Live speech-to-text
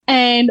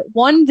And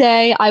one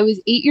day I was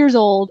 8 years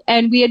old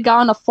and we had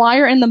gotten a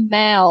flyer in the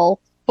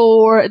mail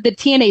for the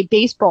TNA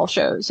baseball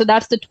shows. So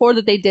that's the tour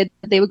that they did.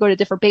 They would go to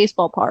different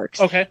baseball parks.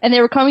 Okay. And they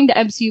were coming to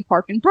MCU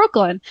Park in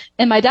Brooklyn.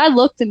 And my dad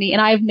looked at me,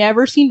 and I have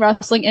never seen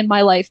wrestling in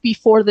my life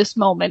before this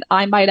moment,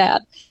 I might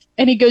add.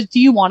 And he goes, "Do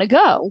you want to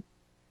go?"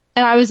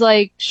 And I was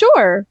like,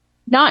 "Sure,"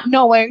 not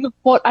knowing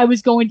what I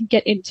was going to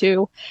get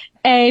into.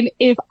 And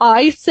if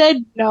I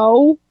said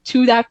no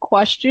to that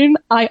question,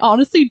 I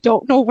honestly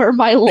don't know where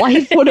my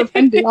life would have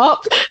ended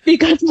up,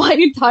 because my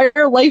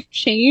entire life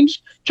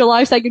changed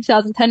July 2nd,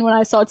 2010, when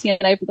I saw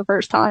TNA for the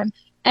first time.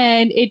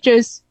 And it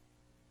just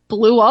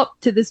blew up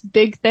to this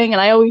big thing.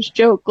 And I always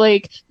joke,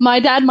 like, my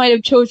dad might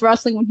have chose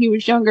wrestling when he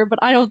was younger, but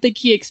I don't think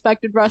he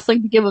expected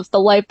wrestling to give us the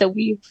life that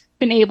we've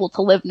been able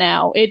to live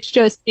now. It's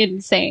just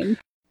insane.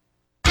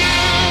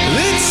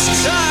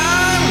 It's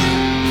time.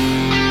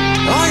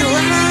 Are you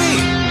ready?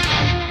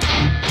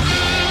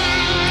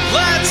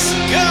 Let's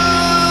go!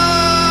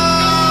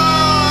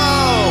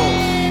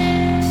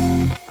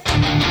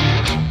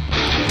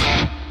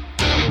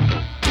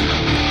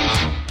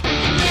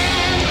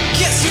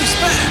 Guess who's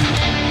back?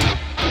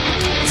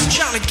 It's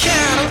Johnny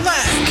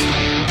Cadillac.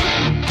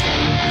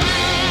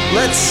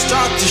 Let's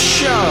start the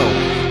show.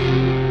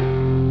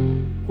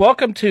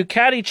 Welcome to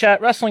Caddy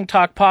Chat Wrestling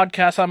Talk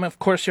Podcast. I'm, of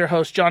course, your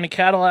host, Johnny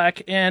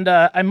Cadillac, and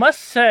I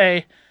must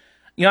say,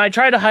 I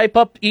try to hype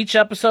up each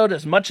episode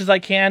as much as I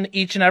can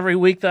each and every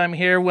week that I'm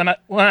here, when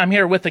I'm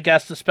here with a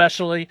guest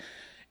especially.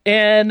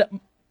 And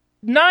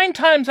 9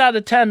 times out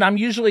of 10, I'm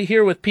usually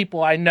here with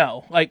people I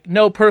know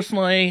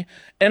personally,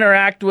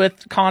 interact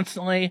with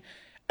constantly.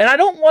 And I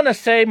don't want to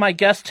say my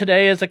guest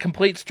today is a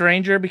complete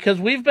stranger, because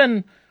we've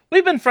been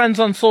friends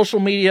on social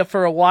media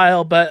for a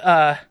while,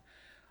 but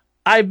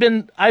I've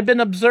been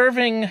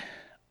observing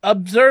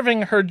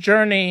her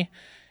journey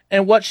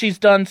and what she's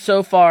done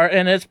so far,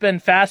 and it's been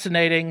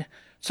fascinating.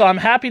 So I'm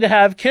happy to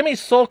have Kimmy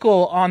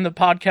Sokol on the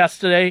podcast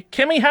today.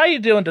 Kimmy, how you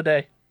doing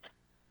today?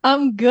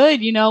 I'm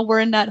good.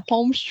 We're in that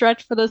home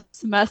stretch for the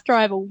semester.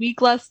 I have a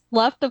week left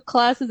of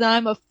classes, and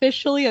I'm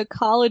officially a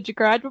college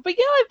graduate. But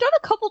yeah, I've done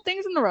a couple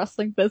things in the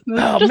wrestling business.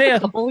 Oh, just man. a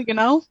couple,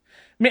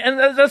 Man,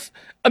 and that's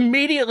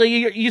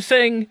immediately you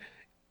saying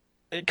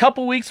a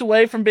couple weeks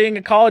away from being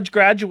a college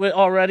graduate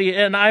already,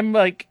 and I'm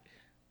like,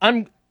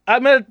 I'm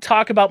going to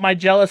talk about my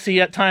jealousy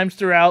at times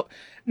throughout.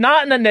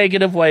 Not in a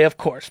negative way, of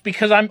course,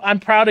 because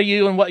I'm proud of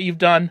you and what you've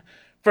done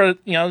for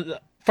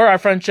our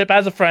friendship.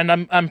 As a friend,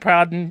 I'm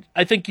proud, and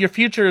I think your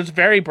future is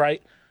very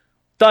bright.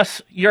 Thus,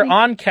 you're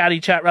on Caddy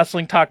Chat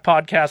Wrestling Talk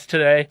Podcast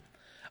today.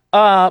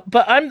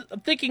 But I'm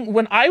thinking,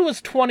 when I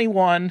was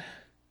 21,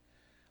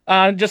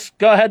 just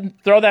go ahead and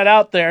throw that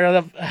out there,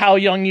 of how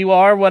young you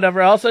are,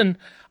 whatever else. And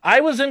I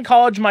was in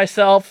college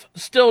myself,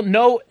 still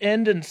no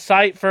end in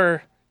sight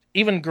for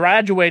even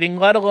graduating,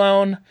 let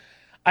alone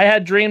I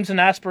had dreams and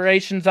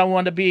aspirations. I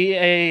wanted to be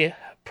a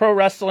pro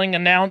wrestling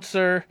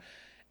announcer,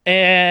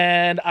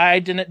 and I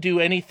didn't do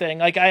anything.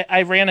 Like,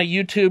 I ran a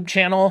YouTube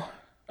channel,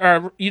 or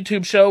a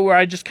YouTube show, where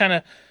I just kind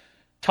of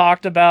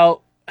talked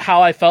about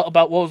how I felt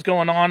about what was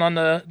going on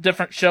the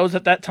different shows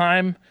at that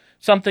time.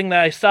 Something that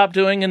I stopped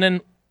doing, and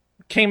then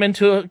came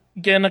into it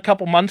again a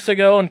couple months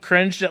ago and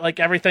cringed at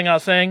everything I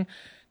was saying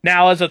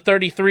now as a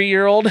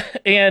 33-year-old.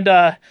 And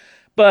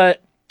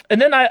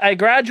then I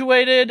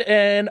graduated,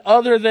 and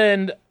other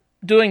than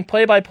doing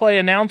play-by-play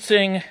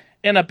announcing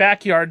in a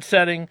backyard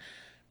setting,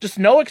 just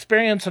no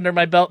experience under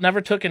my belt,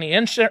 never took any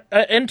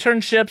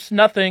internships,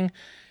 nothing.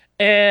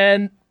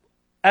 And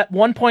at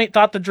one point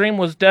thought the dream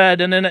was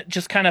dead, and then it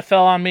just kind of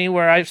fell on me,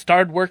 where I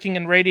started working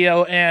in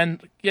radio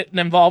and getting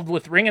involved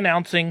with ring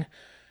announcing,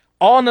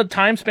 all in the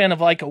time span of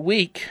a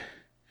week.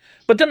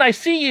 But then I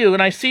see you,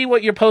 and I see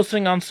what you're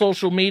posting on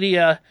social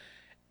media,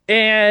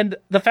 and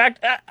the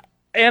fact...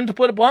 And to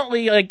put it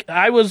bluntly,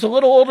 I was a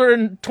little older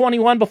than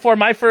 21 before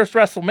my first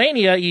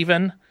WrestleMania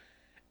even.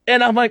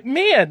 And I'm like,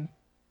 man,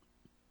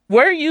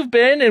 where you've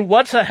been and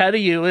what's ahead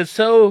of you is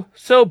so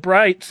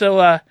bright.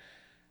 So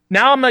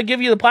now I'm going to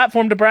give you the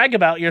platform to brag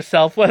about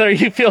yourself, whether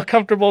you feel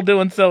comfortable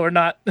doing so or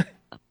not.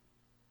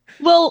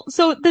 Well,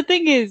 so the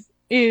thing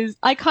is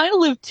I kind of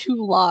live 2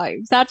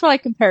 lives. That's what I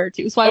compare it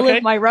to. So I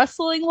live my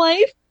wrestling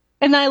life,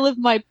 and I live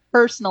my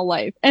personal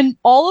life. And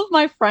all of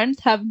my friends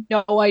have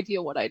no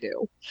idea what I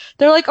do.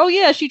 They're like, "Oh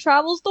yeah, she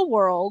travels the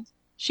world.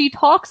 She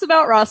talks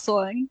about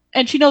wrestling,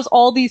 and she knows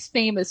all these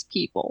famous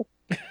people."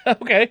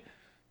 Okay.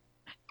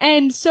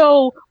 And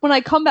so when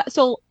I come back,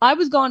 so I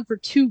was gone for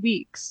 2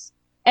 weeks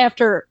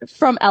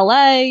from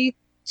LA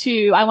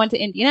I went to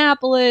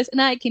Indianapolis, and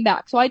then I came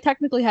back. So I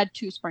technically had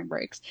 2 spring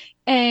breaks.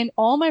 And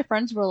all my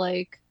friends were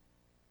like,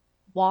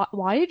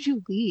 why did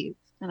you leave?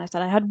 And I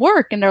said, I had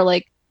work. And they're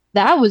like,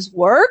 that was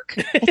work?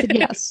 I said,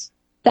 yes,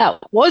 that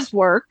was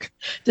work,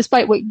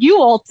 despite what you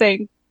all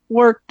think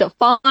work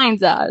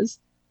defines as.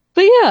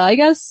 But yeah, I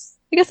guess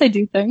I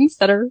do things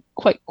that are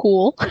quite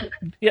cool.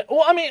 Yeah,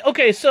 well, I mean,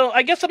 okay, so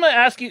I guess I'm going to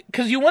ask you,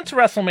 because you went to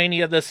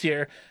WrestleMania this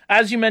year.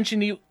 As you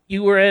mentioned,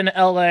 you were in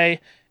LA,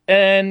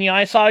 And,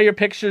 I saw your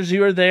pictures.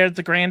 You were there at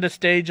the grandest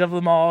stage of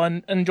them all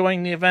and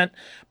enjoying the event.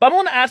 But I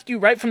want to ask you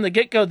right from the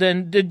get-go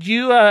then, did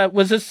you,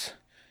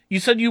 you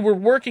said you were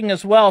working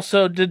as well,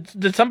 so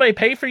did somebody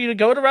pay for you to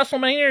go to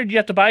WrestleMania, or did you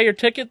have to buy your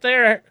ticket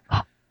there?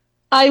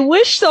 I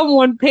wish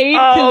someone paid,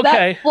 because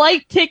okay. that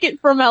flight ticket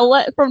from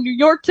New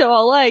York to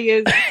LA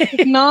is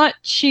not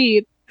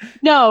cheap.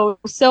 No,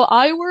 so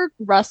I work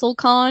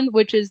WrestleCon,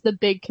 which is the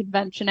big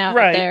convention out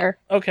there.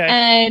 Okay.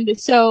 And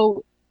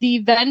so the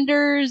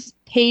vendors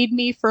paid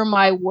me for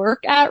my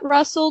work at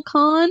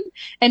WrestleCon,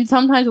 and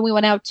sometimes when we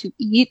went out to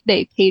eat,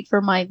 they paid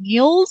for my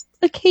meals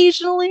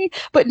occasionally.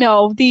 But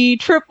no, the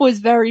trip was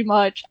very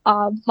much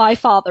my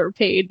father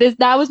paid.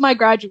 That was my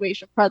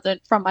graduation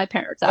present from my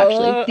parents,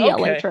 actually, the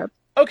LA trip.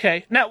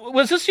 Okay. Now,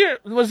 was this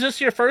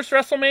your first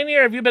WrestleMania,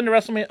 or have you been to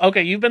WrestleMania?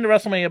 Okay, you've been to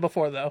WrestleMania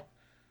before, though.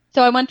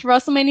 So I went to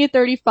WrestleMania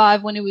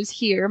 35 when it was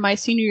here, my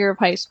senior year of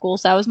high school.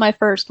 So that was my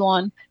first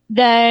one.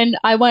 Then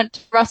I went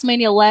to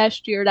WrestleMania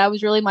last year. That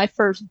was really my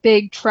first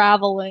big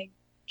traveling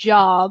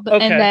job.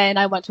 Okay. And then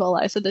I went to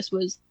LA. So this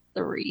was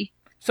 3.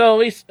 So at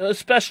least,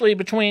 especially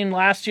between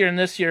last year and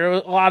this year, a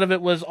lot of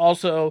it was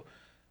also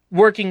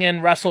working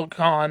in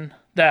WrestleCon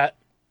that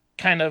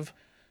kind of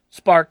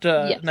sparked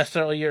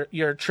necessarily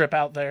your trip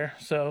out there.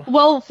 So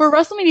well, for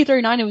WrestleMania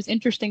 39, it was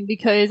interesting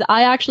because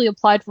I actually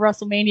applied for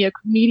WrestleMania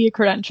media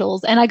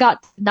credentials and I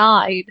got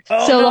denied.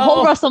 The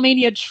whole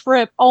WrestleMania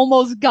trip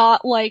almost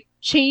got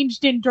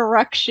changed in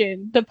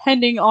direction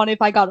depending on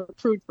if I got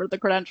approved for the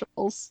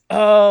credentials.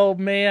 Oh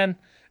man.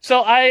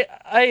 So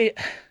I'm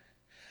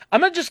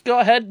gonna just go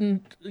ahead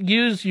and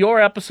use your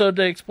episode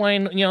to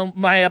explain,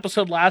 my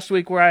episode last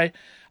week where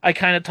I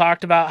kind of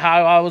talked about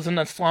how I was in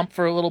a slump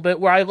for a little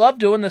bit, where I love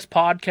doing this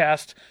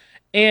podcast.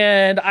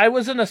 And I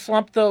was in a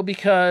slump, though,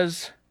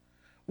 because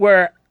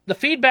where the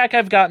feedback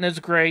I've gotten is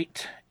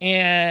great.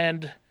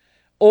 And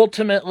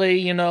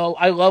ultimately,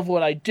 I love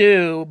what I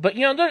do. But,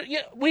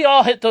 we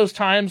all hit those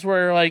times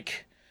where,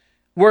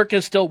 work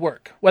is still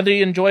work, whether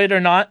you enjoy it or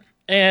not.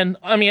 And,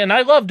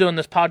 I love doing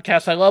this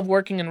podcast. I love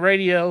working in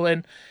radio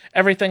and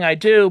everything I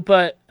do.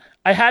 But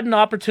I had an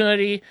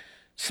opportunity.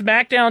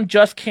 SmackDown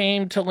just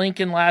came to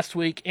Lincoln last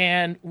week,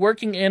 and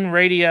working in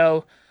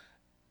radio,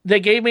 they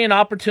gave me an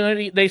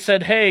opportunity. They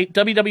said, hey,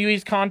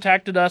 WWE's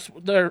contacted us.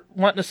 They're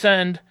wanting to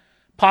send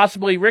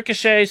possibly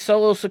Ricochet,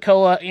 Solo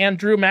Sikoa, and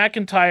Drew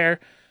McIntyre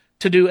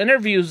to do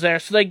interviews there.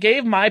 So they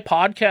gave my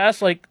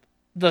podcast,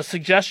 the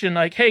suggestion,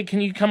 hey,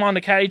 can you come on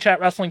to Caddy Chat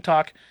Wrestling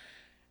Talk?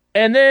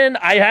 And then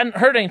I hadn't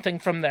heard anything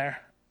from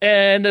there.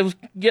 And it was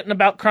getting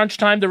about crunch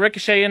time. The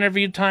Ricochet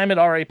interview time had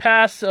already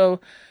passed, so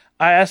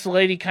I asked the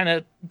lady, kind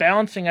of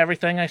balancing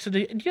everything. I said, do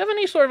you have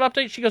any sort of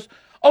update? She goes,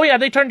 oh yeah,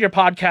 they turned your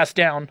podcast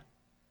down.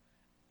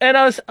 And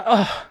I was,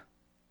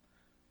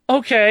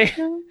 okay.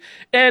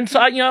 And so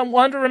I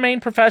wanted to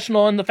remain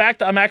professional. And the fact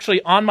that I'm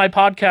actually on my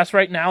podcast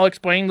right now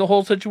explaining the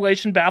whole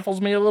situation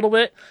baffles me a little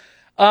bit.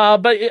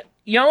 But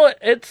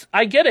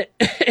I get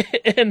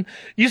it. And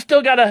you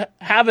still got to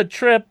have a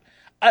trip.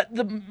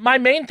 My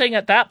main thing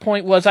at that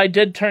point was I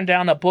did turn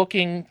down a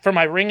booking for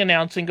my ring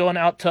announcing going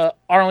out to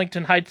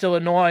Arlington Heights,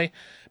 Illinois,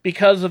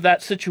 because of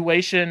that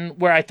situation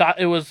where I thought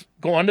it was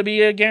going to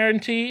be a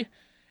guarantee,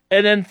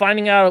 and then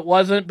finding out it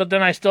wasn't, but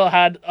then I still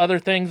had other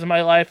things in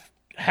my life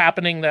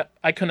happening that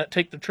I couldn't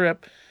take the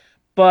trip.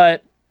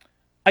 But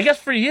I guess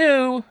for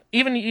you,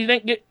 even you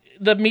didn't get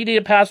the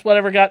media pass,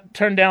 whatever got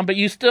turned down, but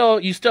you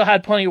still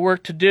had plenty of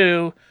work to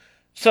do.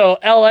 So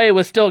LA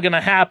was still going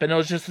to happen. It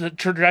was just the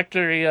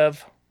trajectory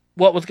of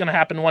what was going to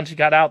happen once you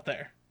got out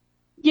there.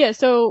 Yeah,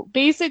 so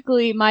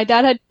basically my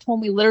dad had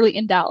told me literally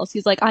in Dallas,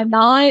 he's like, I'm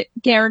not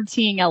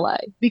guaranteeing LA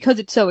because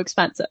it's so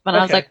expensive. And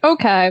I was like,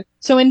 okay.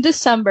 So in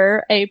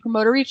December, a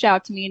promoter reached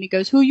out to me and he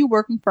goes, who are you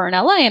working for in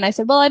LA? And I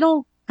said, well, I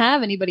don't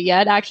have anybody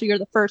yet. Actually, you're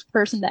the first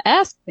person to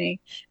ask me.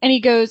 And he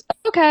goes,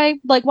 okay,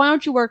 why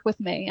don't you work with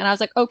me? And I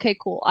was like, okay,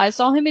 cool. I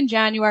saw him in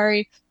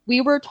January.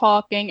 We were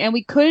talking and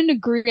we couldn't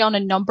agree on a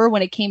number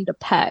when it came to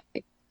pay.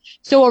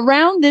 So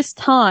around this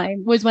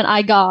time was when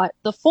I got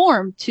the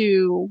form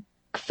to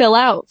fill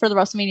out for the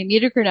WrestleMania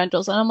media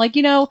credentials. And I'm like,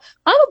 I'm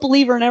a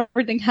believer in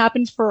everything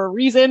happens for a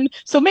reason.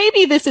 So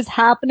maybe this is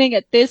happening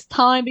at this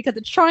time because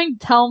it's trying to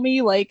tell me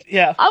I'm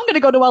going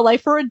to go to LA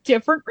for a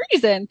different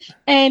reason.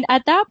 And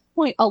at that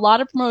point, a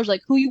lot of promoters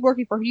who you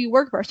working for, who you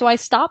work for. So I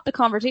stopped the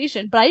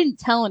conversation, but I didn't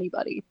tell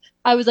anybody.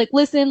 I was like,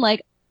 listen,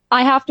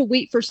 I have to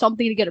wait for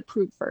something to get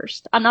approved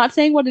first. I'm not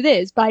saying what it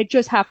is, but I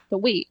just have to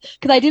wait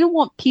because I didn't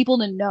want people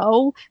to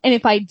know. And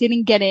if I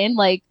didn't get in,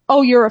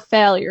 oh, you're a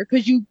failure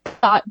because you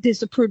got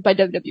disapproved by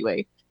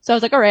WWE. So I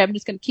was like, all right, I'm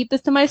just going to keep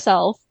this to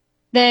myself.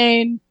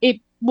 Then it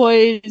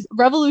was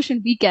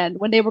Revolution weekend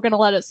when they were going to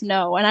let us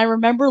know. And I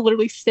remember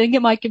literally sitting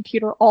at my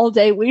computer all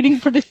day waiting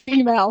for this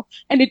email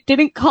and it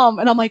didn't come.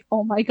 And I'm like,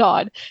 oh my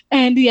God.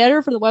 And the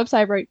editor for the website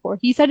I write for,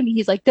 he said to me,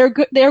 he's like, they're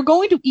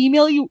going to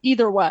email you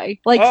either way.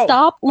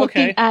 Stop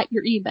looking at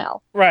your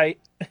email. Right.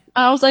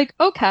 I was like,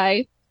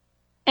 okay.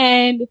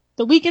 And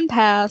the weekend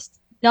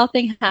passed,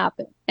 nothing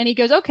happened. And he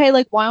goes, okay,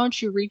 why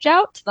don't you reach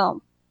out to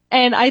them?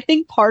 And I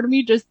think part of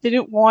me just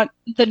didn't want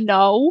the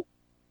no.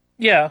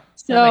 Yeah,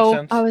 that makes So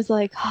sense. I was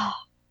like,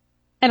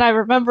 and I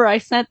remember I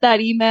sent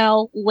that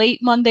email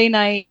late Monday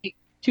night.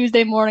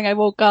 Tuesday morning, I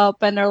woke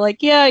up and they're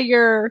like, yeah,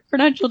 your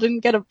credential didn't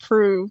get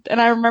approved.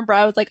 And I remember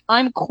I was like,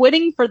 I'm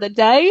quitting for the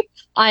day.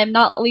 I am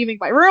not leaving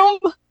my room.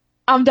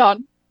 I'm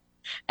done.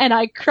 And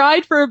I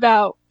cried for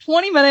about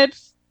 20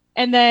 minutes.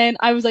 And then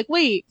I was like,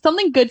 wait,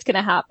 something good's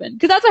gonna happen.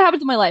 Because that's what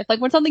happens in my life.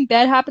 Like when something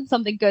bad happens,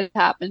 something good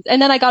happens.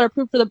 And then I got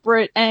approved for the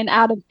Brit and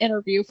Adam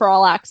interview for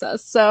All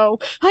Access. So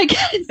I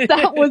guess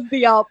that was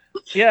the up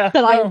Yeah,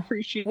 that I no.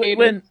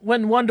 appreciated.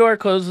 When one door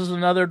closes,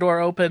 another door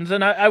opens,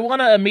 and I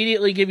want to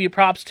immediately give you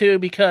props too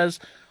because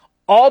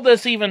all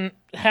this even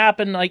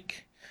happened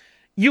like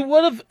you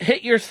would have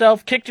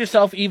kicked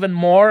yourself even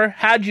more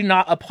had you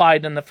not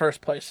applied in the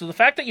first place. So the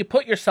fact that you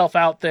put yourself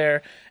out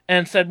there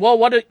and said, "Well,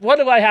 what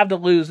do I have to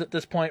lose at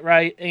this point,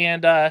 right?"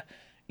 And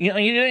you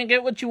didn't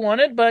get what you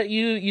wanted, but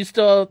you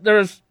still there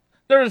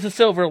was a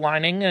silver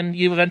lining, and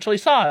you eventually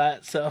saw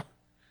that. So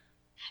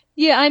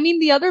Yeah, I mean,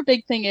 the other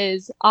big thing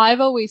is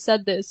I've always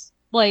said this,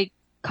 like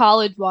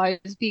college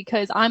wise,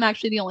 because I'm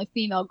actually the only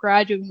female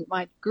graduating with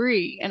my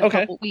degree in a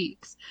okay, couple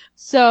weeks.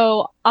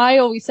 So I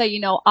always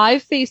say,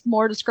 I've faced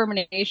more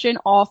discrimination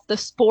off the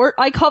sport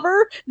I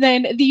cover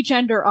than the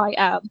gender I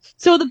am.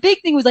 So the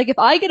big thing was like, if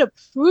I get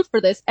approved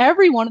for this,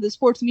 everyone in the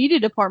sports media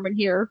department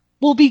here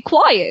will be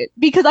quiet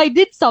because I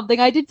did something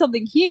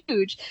huge.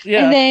 And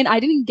yeah. then I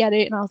didn't get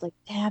it. And I was like,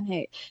 damn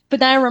it. But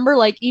then I remember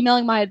like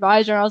emailing my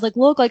advisor and I was like,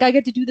 look, like I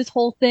get to do this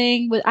whole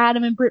thing with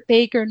Adam and Britt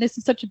Baker and this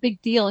is such a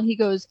big deal. And he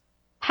goes,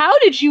 how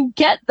did you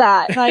get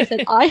that? And I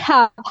said, I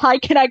have high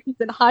connections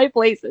in high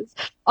places,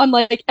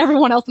 unlike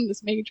everyone else in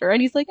this major.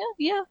 And he's like,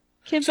 yeah,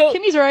 So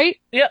Kimmy's right.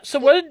 yeah. So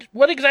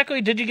what exactly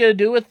did you get to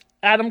do with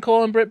Adam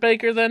Cole and Britt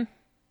Baker then?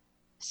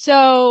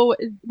 So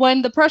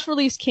when the press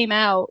release came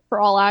out for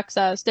All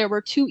Access, there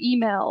were two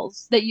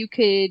emails that you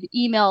could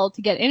email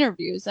to get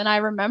interviews. And I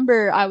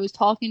remember I was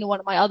talking to one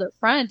of my other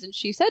friends and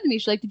she said to me,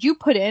 she's like, did you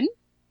put in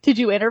to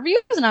do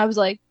interviews? And I was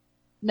like,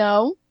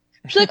 no.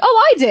 She's like,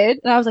 oh, I did.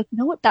 And I was like, you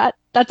know what?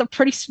 That's a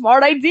pretty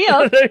smart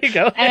idea. There you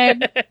go.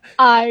 And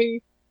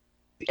I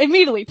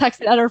immediately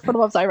texted at her for the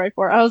website right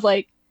for her. I was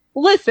like,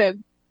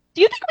 listen,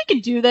 do you think we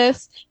can do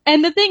this?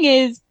 And the thing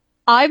is,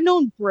 I've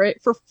known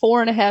Britt for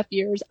 4.5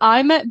 years.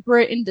 I met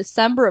Britt in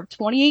December of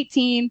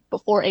 2018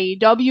 before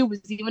AEW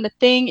was even a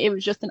thing. It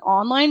was just an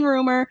online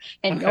rumor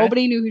and Okay.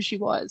 nobody knew who she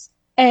was.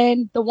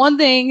 And the one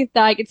thing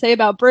that I could say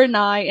about Britt and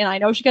I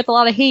know she gets a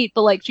lot of hate,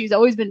 but like she's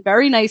always been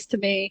very nice to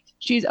me.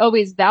 She's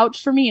always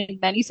vouched for me in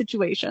many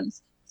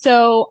situations.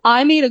 So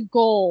I made a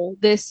goal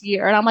this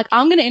year and I'm like,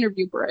 I'm going to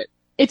interview Britt.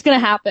 It's going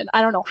to happen.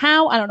 I don't know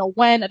how, I don't know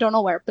when, I don't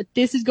know where, but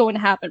this is going to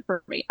happen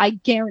for me. I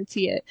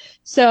guarantee it.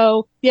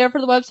 So the editor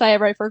for the website I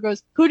write for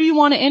goes, who do you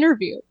want to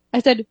interview? I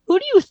said, who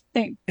do you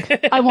think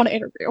I want to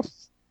interview?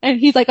 And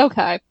he's like,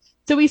 okay.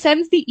 So he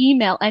sends the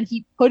email and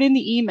he put in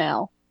the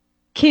email,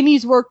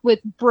 Kimmy's worked with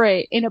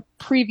Bray in a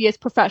previous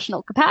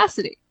professional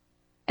capacity.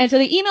 And so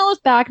the email is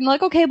back and I'm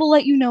like, okay, we'll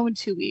let you know in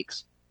 2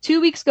 weeks. 2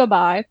 weeks go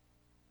by.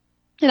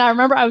 And I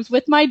remember I was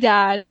with my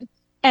dad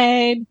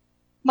and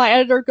my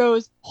editor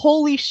goes,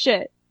 holy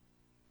shit.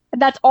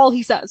 And that's all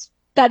he says.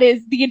 That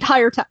is the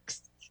entire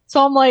text.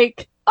 So I'm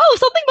like, oh,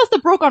 something must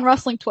have broke on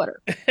wrestling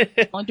Twitter.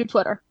 On do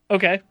Twitter.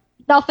 Okay.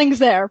 Nothing's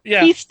there.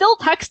 Yeah. He's still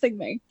texting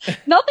me.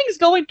 Nothing's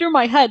going through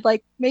my head.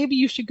 Like, maybe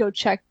you should go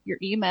check your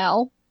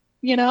email,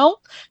 you know?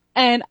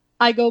 And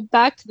I go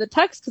back to the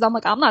text because I'm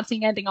like, I'm not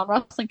seeing anything on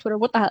wrestling Twitter.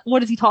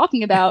 What is he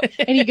talking about?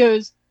 And he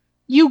goes,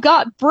 you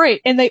got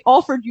Brit and they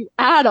offered you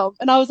Adam.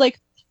 And I was like,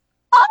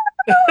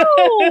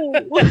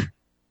 oh!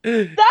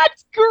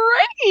 That's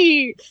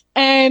great.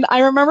 And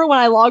I remember when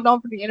I logged on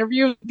for the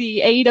interview,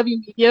 the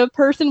AEW media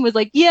person was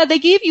like, yeah, they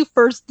gave you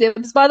first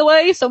dibs, by the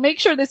way, so make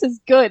sure this is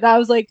good. And I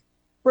was like,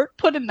 we're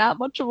putting that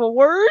much of a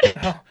word?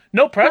 Oh,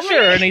 no pressure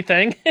or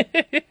anything.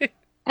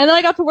 And then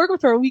I got to work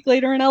with her a week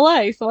later in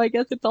LA, so I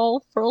guess it's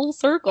all full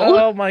circle.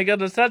 Oh my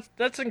goodness,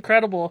 that's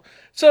incredible.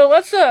 So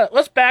let's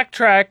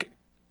backtrack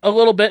a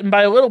little bit, and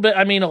by a little bit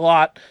I mean a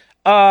lot.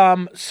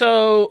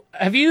 So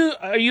are you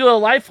a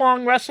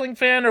lifelong wrestling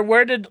fan, or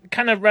where did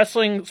kind of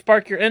wrestling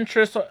spark your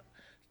interest?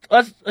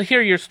 Let's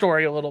hear your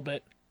story a little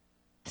bit.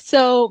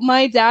 So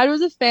my dad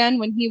was a fan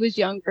when he was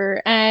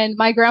younger, and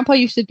my grandpa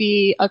used to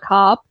be a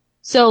cop.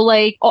 So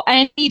like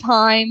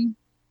anytime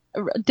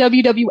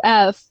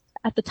WWF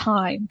at the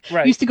time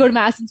Right. used to go to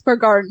Madison Square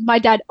Garden, my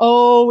dad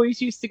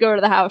always used to go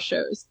to the house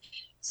shows.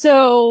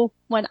 So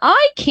when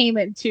I came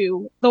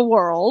into the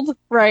world,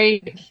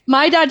 right,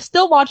 my dad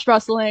still watched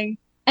wrestling.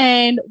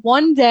 And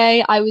one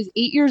day I was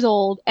 8 years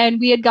old and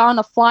we had gotten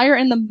a flyer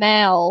in the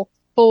mail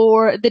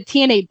for the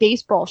TNA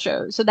baseball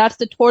shows. So that's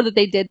the tour that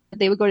they did.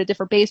 They would go to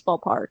different baseball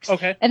parks.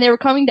 Okay. And they were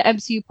coming to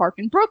MCU Park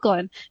in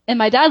Brooklyn. And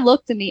my dad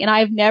looked at me and I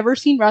have never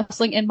seen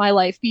wrestling in my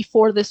life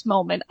before this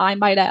moment, I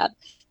might add.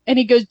 And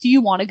he goes, do you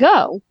want to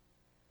go?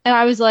 And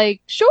I was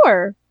like,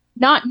 sure,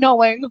 not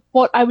knowing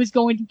what I was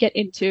going to get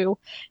into.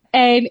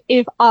 And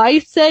if I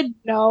said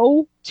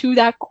no to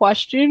that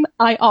question,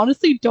 I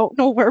honestly don't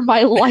know where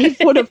my life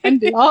would have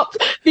ended up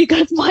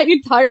because my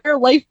entire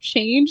life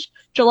changed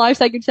July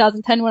 2nd,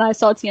 2010 when I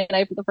saw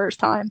TNA for the first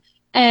time.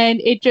 And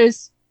it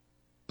just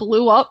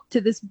blew up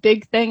to this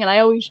big thing. And I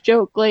always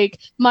joke, like,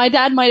 my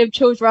dad might have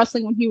chose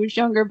wrestling when he was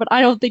younger, but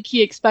I don't think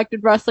he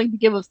expected wrestling to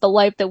give us the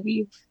life that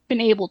we've been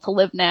able to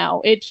live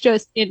now. It's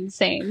just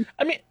insane.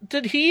 I mean,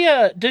 did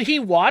he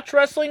watch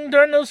wrestling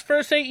during those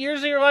first 8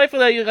 years of your life?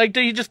 Like,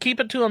 did he just keep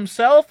it to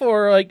himself,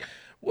 or like,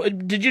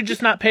 did you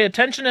just not pay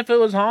attention if it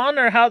was on,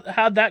 or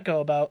how'd that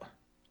go about?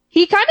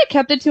 He kind of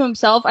kept it to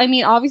himself. I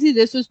mean, obviously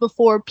this was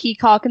before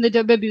Peacock and the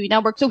WWE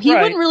Network, so he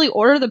Right. wouldn't really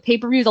order the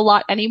pay-per-views a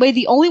lot anyway.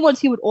 The only ones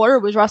he would order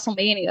was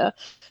WrestleMania.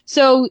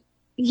 So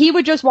he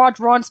would just watch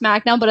Raw and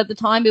SmackDown, but at the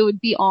time it would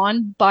be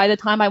on by the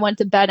time I went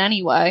to bed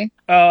anyway.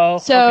 Oh,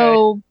 okay.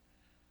 So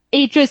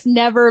it just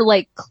never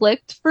like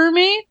clicked for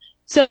me.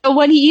 So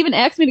when he even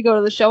asked me to go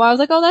to the show, I was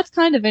like, oh, that's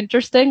kind of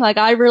interesting. Like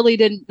I really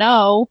didn't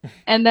know.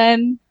 And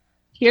then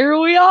here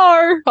we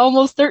are,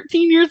 almost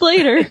 13 years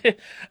later.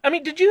 I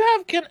mean, did you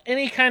have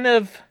any kind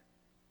of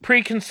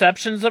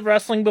preconceptions of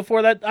wrestling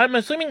before that? I'm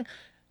assuming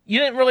you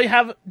didn't really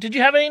have. Did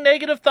you have any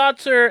negative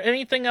thoughts or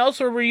anything else,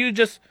 or were you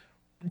just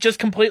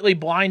completely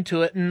blind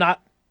to it and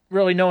not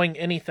really knowing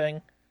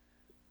anything?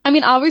 I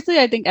mean, obviously,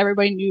 I think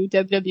everybody knew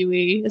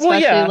WWE, Well,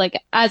 especially yeah.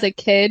 like as a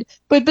kid.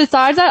 But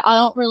besides that, I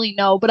don't really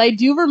know. But I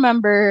do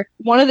remember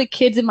one of the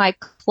kids in my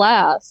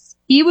class,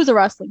 he was a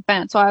wrestling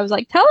fan. So I was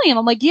like telling him,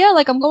 I'm like, yeah,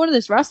 like I'm going to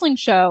this wrestling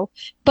show.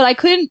 But I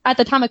couldn't, at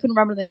the time, I couldn't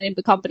remember the name of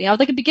the company. I was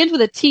like, it begins with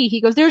a T.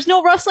 He goes, there's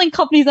no wrestling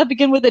companies that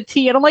begin with a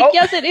T. And I'm like, Oh,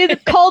 yes, it is.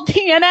 It's called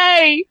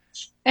TNA.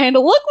 And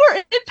look where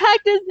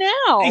Impact is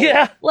now.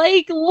 yeah.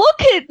 Like,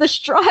 look at the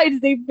strides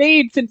they've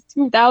made since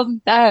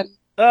 2010.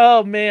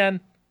 Oh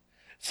man.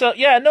 So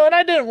yeah, no, and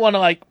I didn't want to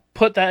like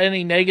put that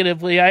any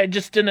negatively. I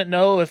just didn't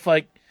know if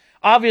like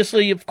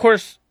obviously, of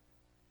course,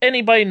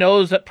 anybody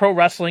knows that pro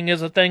wrestling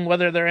is a thing,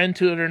 whether they're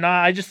into it or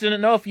not. I just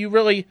didn't know if you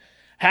really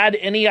had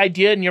any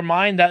idea in your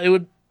mind that it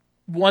would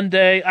one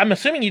day. I'm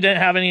assuming you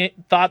didn't have any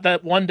thought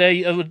that one day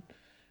it would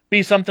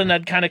be something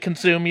that'd kind of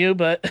consume you,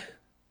 but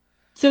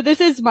So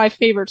this is my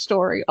favorite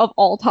story of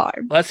all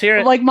time. let's hear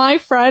it. Like my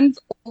friends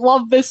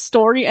love this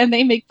story and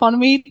they make fun of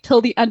me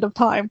till the end of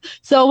time.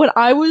 So when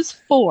I was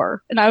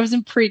 4 and I was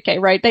in pre-K,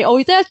 right? They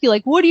always ask you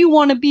like, what do you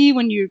want to be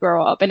when you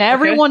grow up? And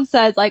everyone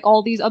says like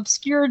all these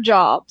obscure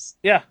jobs.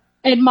 Yeah.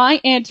 And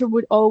my answer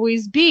would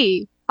always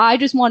be, I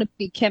just want to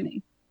be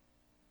Kimmy.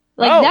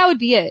 Like Oh, that would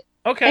be it.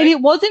 And okay.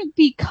 it wasn't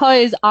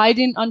because I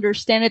didn't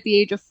understand at the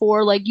age of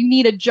 4, like you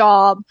need a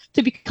job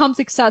to become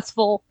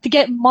successful, to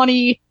get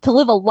money, to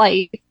live a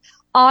life.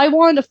 I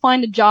wanted to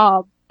find a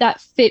job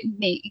that fit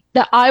me,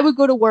 that I would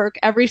go to work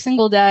every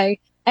single day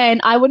and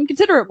I wouldn't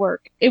consider it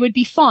work. It would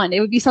be fun. It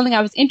would be something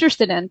I was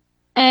interested in.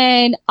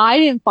 And I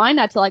didn't find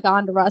that till I got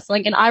into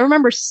wrestling. And I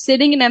remember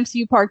sitting in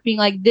MCU Park being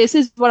like, this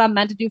is what I'm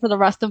meant to do for the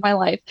rest of my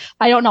life.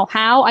 I don't know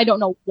how. I don't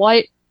know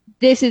what.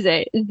 This is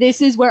it. This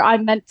is where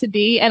I'm meant to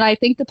be. And I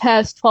think the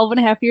past 12 and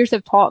a half years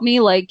have taught me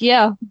like,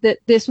 yeah, that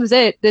this was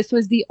it. This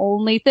was the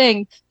only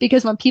thing.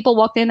 Because when people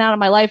walked in and out of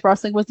my life,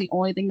 wrestling was the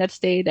only thing that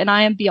stayed. And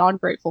I am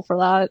beyond grateful for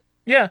that.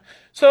 Yeah.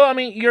 So I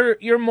mean,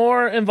 you're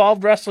more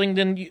involved wrestling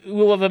than you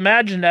will have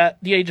imagined at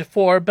the age of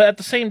 4, but at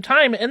the same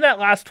time, in that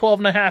last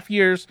 12 and a half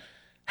years,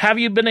 have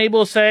you been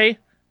able to say,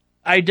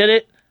 I did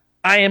it,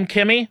 I am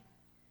Kimmy?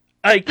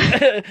 Like,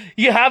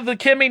 you have the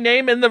Kimmy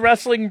name in the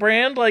wrestling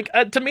brand? Like,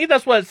 to me,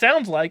 that's what it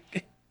sounds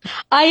like.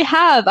 I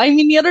have. I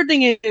mean, the other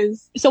thing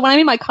is, so when I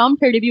made my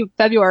commentary debut in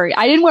February,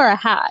 I didn't wear a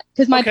hat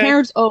because my Okay.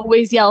 parents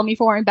always yell at me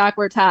for wearing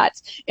backwards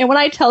hats. And when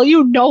I tell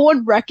you no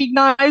one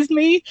recognized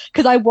me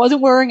because I wasn't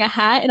wearing a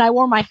hat and I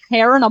wore my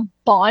hair in a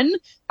bun,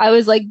 I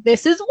was like,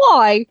 this is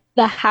why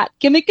the hat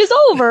gimmick is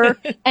over.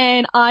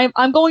 And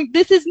I'm going,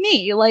 this is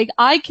me. Like,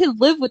 I can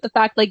live with the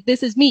fact, like,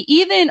 this is me.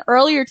 Even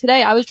earlier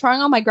today, I was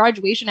trying on my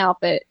graduation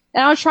outfit.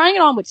 And I was trying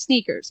it on with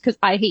sneakers because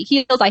I hate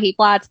heels, I hate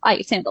flats, I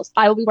hate sandals.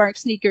 I will be wearing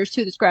sneakers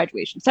to this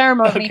graduation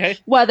ceremony, Okay.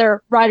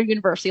 whether Rider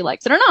University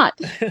likes it or not.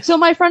 So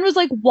my friend was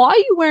like, why are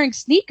you wearing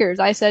sneakers?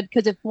 I said,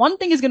 because if one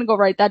thing is going to go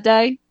right that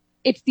day,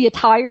 it's the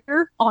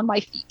attire on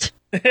my feet.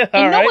 All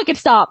And no right. one can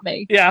stop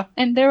me. Yeah.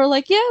 And they were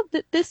like, yeah,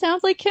 this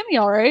sounds like Kimmy,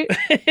 all right.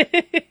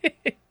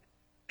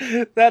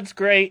 That's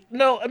great.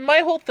 No, my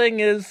whole thing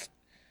is,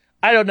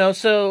 I don't know.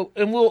 So,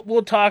 and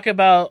we'll talk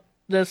about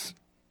this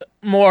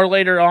more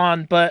later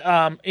on, but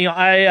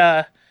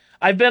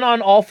I've been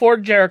on all 4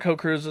 Jericho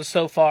cruises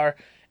so far,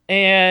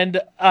 and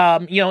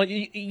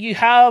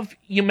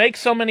you make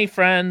so many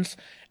friends,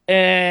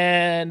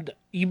 and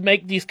you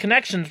make these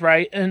connections,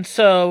 right? And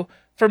so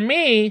for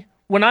me,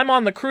 when I'm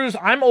on the cruise,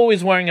 I'm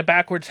always wearing a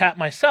backwards hat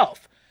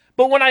myself.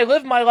 But when I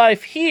live my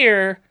life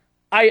here,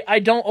 I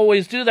don't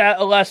always do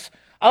that unless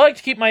I like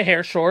to keep my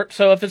hair short.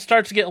 So if it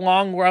starts to get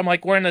long where I'm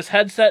like wearing this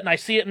headset and I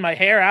see it in my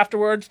hair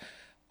afterwards,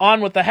 on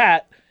with the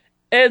hat.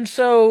 And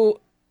so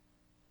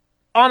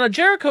on a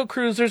Jericho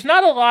cruise, there's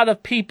not a lot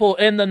of people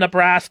in the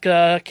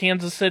Nebraska,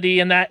 Kansas City,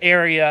 in that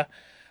area.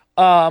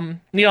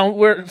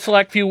 We're a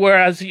select few,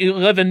 whereas you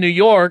live in New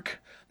York,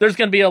 there's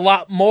going to be a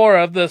lot more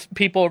of the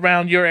people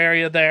around your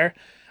area there.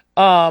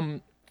 And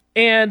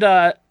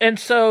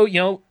so,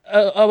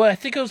 I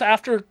think it was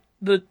after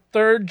the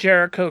third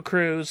Jericho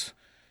Cruise,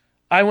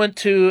 I went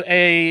to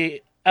a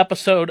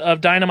episode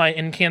of Dynamite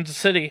in Kansas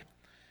City.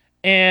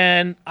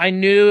 And I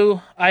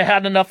knew I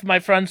had enough of my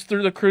friends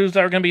through the cruise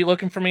that were going to be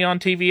looking for me on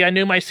TV. I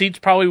knew my seats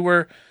probably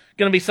were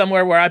going to be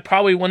somewhere where I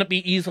probably wouldn't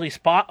be easily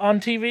spot on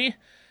TV.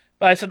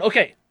 But I said,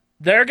 okay,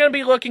 they're going to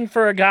be looking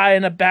for a guy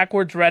in a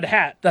backwards red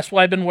hat. That's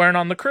what I've been wearing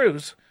on the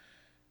cruise.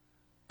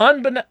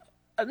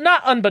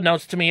 Not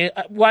unbeknownst to me,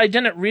 what I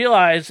didn't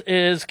realize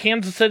is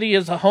Kansas City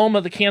is the home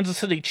of the Kansas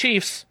City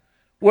Chiefs,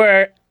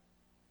 where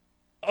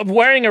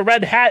wearing a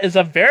red hat is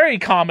a very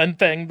common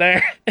thing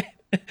there.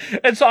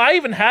 And so I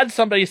even had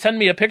somebody send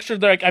me a picture.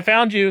 They're like, I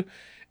found you.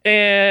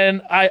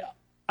 And I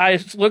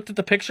looked at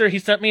the picture he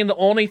sent me, and the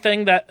only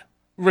thing that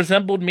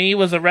resembled me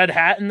was a red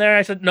hat in there.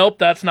 I said, nope,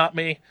 that's not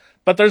me.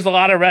 But there's a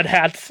lot of red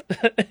hats.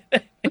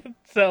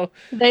 So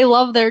they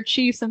love their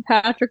Chiefs and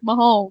Patrick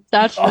Mahomes.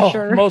 That's for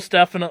sure. Most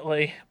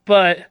definitely.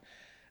 But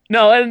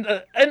no,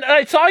 and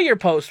I saw your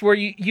post where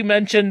you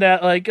mentioned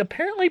that, like,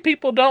 apparently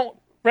people don't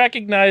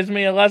recognize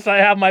me unless I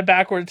have my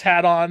backwards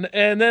hat on.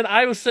 And then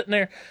I was sitting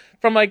there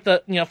from, like,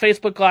 the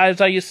Facebook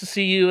Lives I used to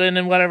see you in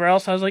and whatever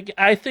else. I was like,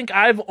 I think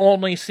I've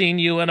only seen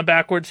you in a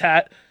backwards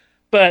hat,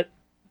 but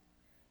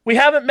we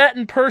haven't met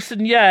in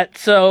person yet.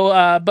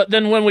 So, but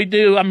then when we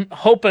do, I'm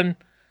hoping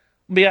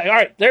be like, all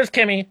right, there's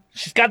Kimmy.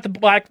 She's got the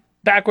black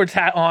backwards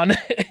hat on.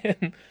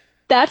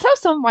 That's how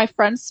some of my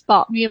friends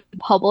spot me in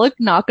public,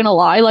 not gonna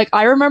lie. Like,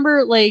 I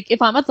remember, like,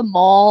 if I'm at the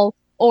mall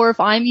or if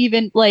I'm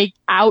even, like,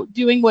 out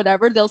doing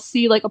whatever, they'll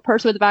see, like, a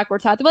person with a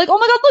backwards hat. They'll be like, oh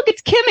my God, look,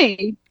 it's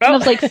Kimmy. Oh. And I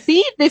was like,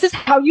 see, this is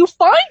how you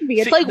find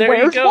me. It's See, like, there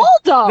where's you go.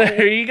 Waldo?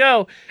 There you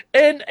go.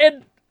 And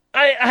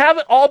I have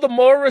all the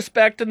more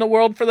respect in the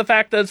world for the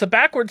fact that it's a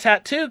backwards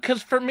hat, too,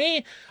 because for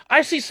me,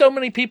 I see so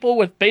many people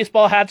with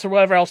baseball hats or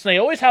whatever else, and they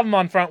always have them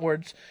on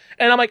frontwards.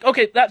 And I'm like,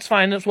 okay, that's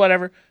fine, that's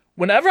whatever.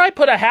 Whenever I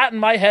put a hat in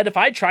my head, if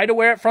I try to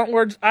wear it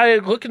frontwards, I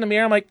look in the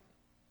mirror, I'm like,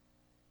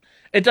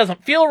 it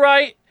doesn't feel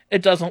right.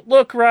 It doesn't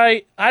look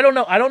right. I don't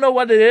know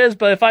what it is,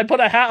 but if I put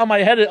a hat on my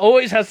head, it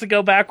always has to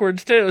go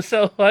backwards too.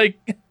 So, like,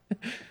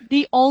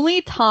 the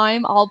only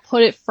time I'll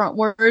put it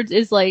frontwards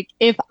is, like,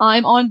 if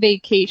I'm on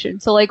vacation.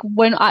 So, like,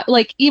 when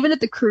even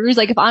at the cruise,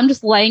 like, if I'm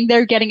just laying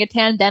there getting a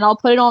tan, then I'll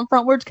put it on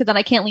frontwards because then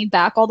I can't lean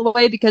back all the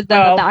way because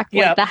then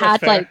the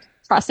hat's like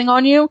pressing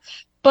on you.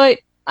 But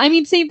I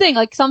mean, same thing.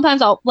 Like,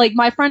 sometimes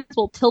my friends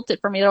will tilt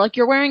it for me. They're like,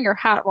 you're wearing your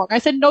hat wrong. I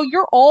said, no,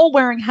 you're all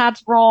wearing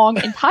hats wrong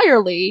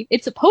entirely.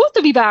 It's supposed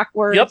to be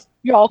backwards. Yep.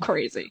 You're all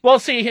crazy. Well,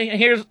 see,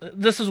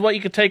 this is what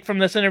you could take from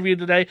this interview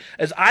today,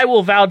 is I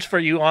will vouch for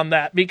you on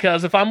that,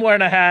 because if I'm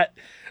wearing a hat,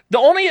 the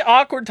only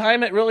awkward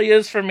time it really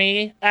is for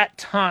me at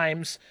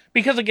times,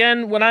 because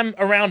again, when I'm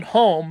around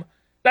home,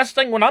 that's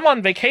the thing, when I'm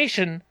on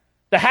vacation,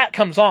 the hat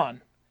comes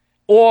on.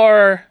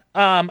 Or,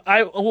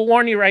 I will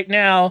warn you right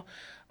now,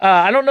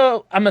 I don't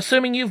know, I'm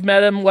assuming you've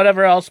met him,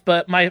 whatever else,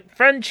 but my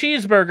friend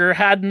Cheeseburger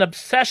had an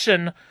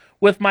obsession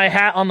with my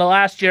hat on the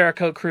last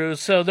Jericho Cruise.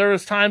 So there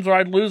was times where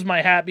I'd lose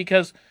my hat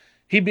because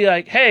he'd be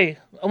like, hey,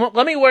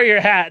 let me wear your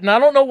hat. And I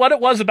don't know what it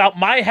was about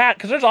my hat,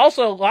 because there's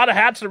also a lot of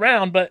hats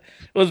around, but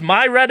it was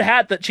my red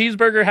hat that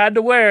Cheeseburger had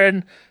to wear.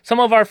 And some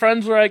of our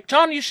friends were like,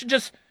 John, you should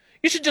just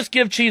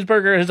give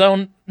Cheeseburger his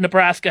own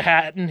Nebraska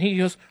hat. And he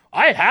goes,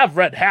 I have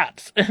red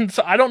hats. And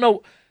so I don't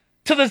know.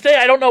 To this day,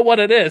 I don't know what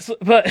it is,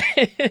 but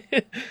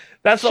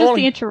that's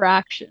the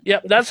interaction.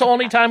 Yep, that's the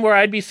only time where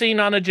I'd be seen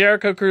on a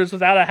Jericho Cruise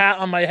without a hat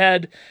on my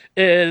head.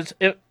 Is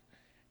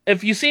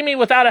if you see me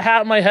without a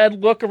hat on my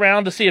head, look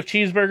around to see if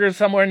Cheeseburger's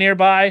somewhere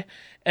nearby,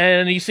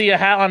 and you see a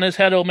hat on his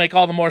head, it'll make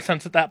all the more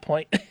sense at that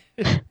point.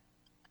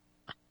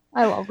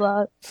 I love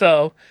that.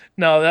 So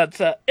no, that's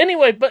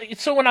anyway. But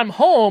so when I'm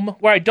home,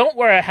 where I don't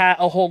wear a hat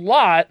a whole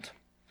lot,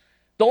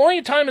 the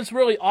only time it's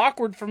really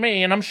awkward for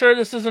me, and I'm sure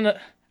this isn't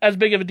as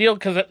big of a deal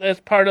because it's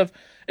part of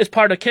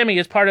Kimmy,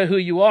 it's part of who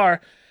you are,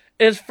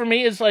 is for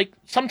me is like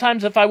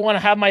sometimes if I want to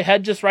have my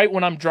head just right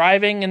when I'm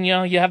driving, and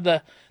you have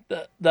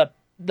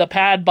the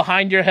pad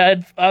behind your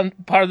head on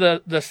part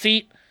of the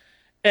seat,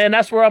 and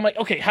that's where I'm like,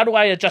 okay, how do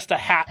I adjust a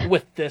hat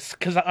with this,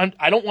 because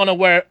I don't want to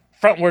wear it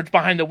frontwards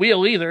behind the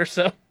wheel either.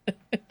 So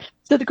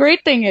So the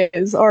great thing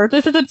is, or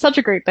this isn't such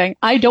a great thing,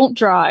 I don't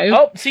drive.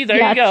 Oh, see,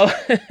 there you go.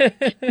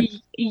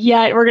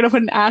 Yet, we're going to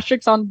put an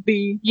asterisk on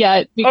the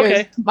yet,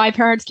 because my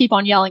parents keep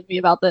on yelling at me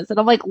about this. And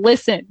I'm like,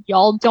 listen,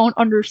 y'all don't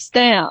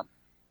understand.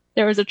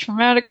 There was a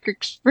traumatic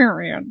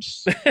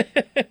experience.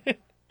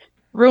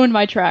 Ruined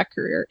my track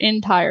career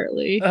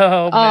entirely.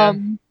 Oh,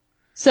 man.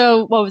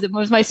 So what was it? It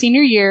was my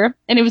senior year,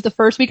 and it was the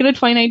first weekend of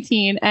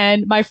 2019,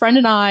 and my friend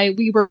and I,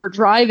 we were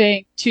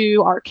driving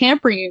to our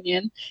camp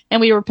reunion,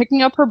 and we were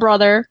picking up her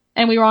brother,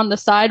 and we were on the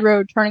side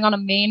road turning on a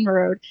main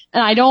road,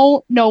 and I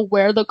don't know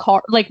where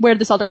where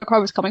this other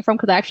car was coming from,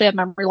 because I actually have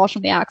memory loss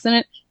from the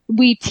accident.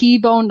 We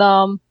T-boned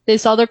them.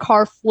 This other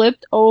car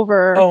flipped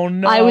over. Oh,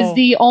 no. I was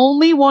the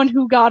only one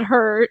who got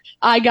hurt.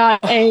 I got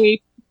a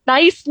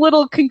nice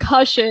little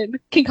concussion.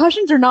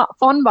 Concussions are not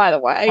fun, by the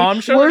way.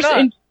 I'm sure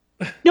they're not.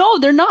 No,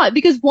 they're not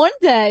because one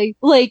day,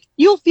 like,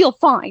 you'll feel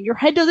fine. Your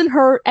head doesn't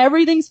hurt.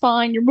 Everything's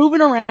fine. You're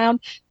moving around.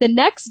 The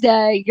next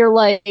day, you're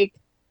like,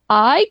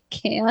 I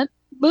can't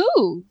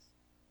move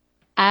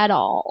at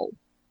all.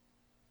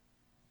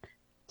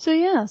 So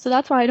yeah, so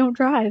that's why I don't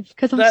drive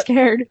because I'm That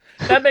scared.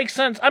 that makes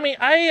sense. I mean,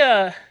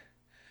 I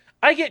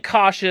get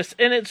cautious,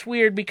 and it's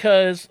weird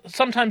because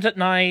sometimes at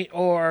night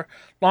or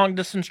long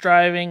distance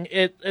driving,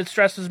 it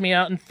stresses me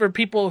out. And for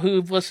people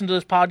who've listened to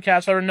this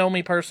podcast or know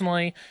me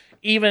personally,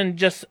 even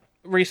just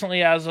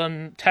recently as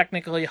on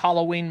technically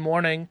Halloween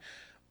morning,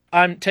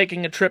 I'm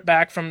taking a trip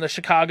back from the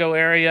Chicago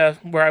area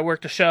where I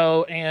worked a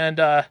show, and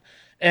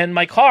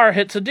my car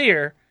hits a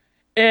deer.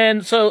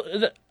 And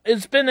so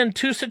it's been in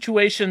two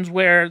situations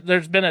where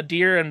there's been a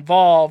deer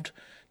involved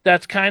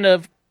that's kind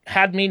of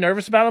had me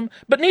nervous about them,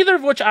 but neither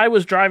of which I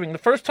was driving. The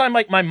first time,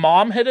 like, my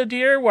mom hit a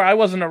deer where I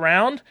wasn't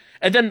around,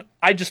 and then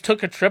I just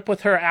took a trip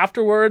with her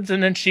afterwards,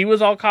 and then she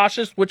was all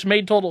cautious, which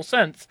made total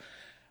sense.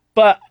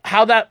 But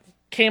how that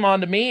came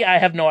on to me, I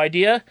have no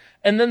idea.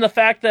 And then the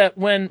fact that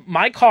when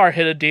my car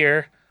hit a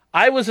deer,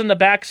 I was in the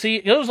back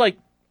seat. It was like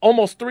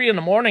almost 3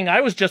 a.m.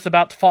 I was just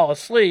about to fall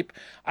asleep.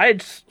 I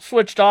had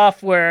switched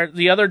off where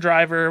the other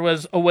driver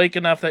was awake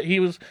enough that he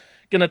was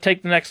going to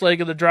take the next leg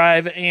of the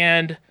drive,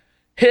 and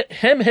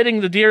him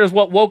hitting the deer is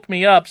what woke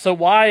me up. So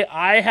why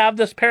I have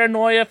this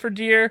paranoia for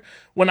deer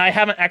when I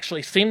haven't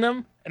actually seen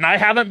them, and I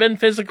haven't been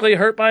physically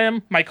hurt by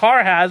them. My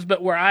car has,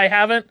 but where I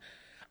haven't,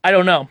 I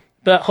don't know.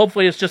 But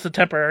hopefully it's just a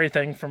temporary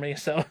thing for me,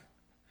 so.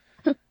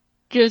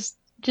 Just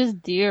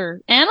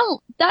deer.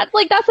 Animal, that's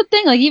the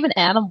thing. Like, even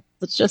animals,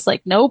 it's just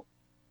like, nope,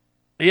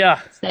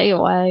 Yeah, stay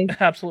away.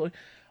 absolutely.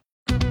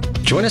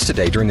 Join us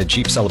today during the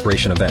Jeep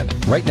Celebration event.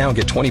 Right now,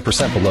 get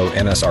 20% below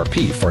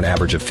MSRP for an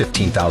average of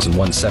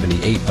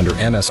 $15,178 under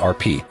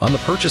MSRP on the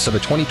purchase of a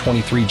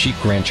 2023 Jeep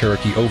Grand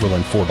Cherokee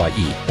Overland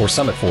 4xE or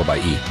Summit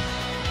 4xE.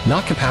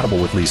 Not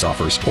compatible with lease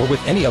offers or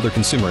with any other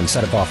consumer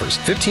incentive offers.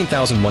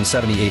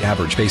 $15,178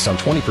 average based on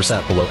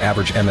 20% below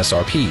average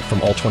MSRP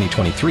from all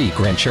 2023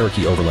 Grand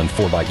Cherokee Overland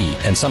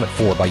 4xE and Summit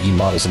 4xE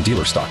models in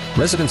dealer stock.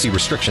 Residency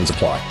restrictions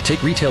apply.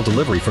 Take retail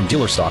delivery from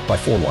dealer stock by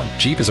 4/1.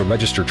 Jeep is a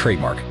registered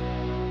trademark.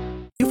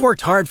 You've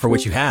worked hard for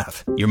what you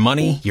have. Your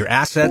money, your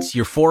assets,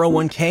 your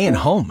 401k, and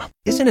home.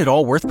 Isn't it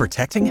all worth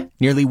protecting?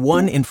 Nearly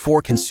 1 in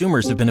 4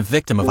 consumers have been a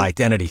victim of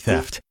identity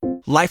theft.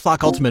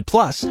 LifeLock Ultimate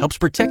Plus helps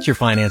protect your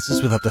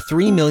finances with up to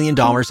 $3 million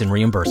in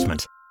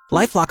reimbursement.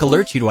 LifeLock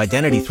alerts you to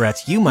identity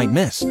threats you might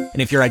miss.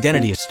 And if your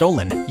identity is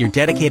stolen, your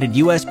dedicated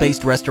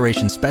U.S.-based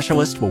restoration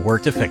specialist will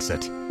work to fix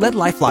it. Let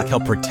LifeLock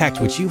help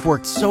protect what you've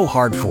worked so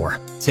hard for.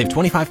 Save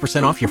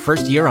 25% off your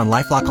first year on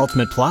LifeLock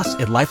Ultimate Plus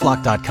at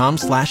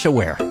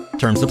LifeLock.com/aware.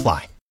 Terms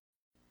apply.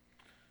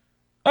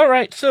 All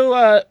right,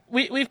 so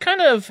we've kind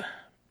of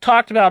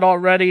talked about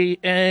already,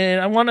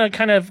 and I want to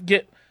kind of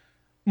get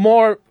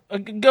more,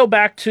 go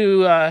back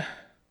to,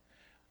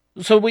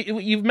 so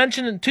you've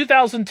mentioned in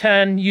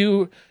 2010,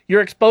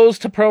 you're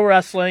exposed to pro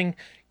wrestling,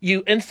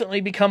 you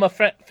instantly become a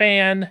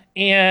fan,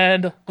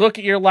 and look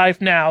at your life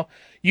now.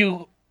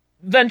 You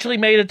eventually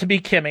made it to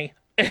be Kimmy.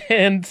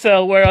 And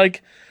so we're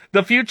like,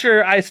 the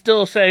future, I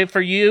still say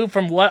for you,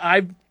 from what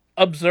I've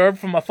observed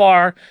from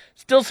afar,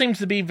 still seems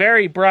to be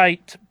very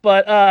bright.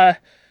 But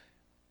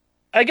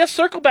I guess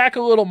circle back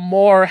a little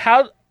more.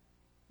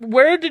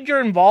 Where did your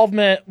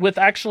involvement with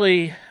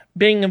actually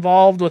being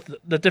involved with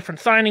the different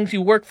signings?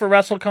 You work for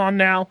WrestleCon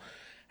now.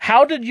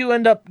 How did you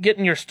end up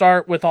getting your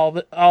start with all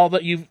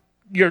that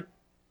you're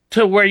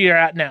to where you're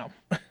at now?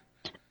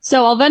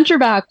 So I'll venture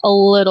back a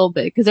little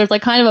bit because there's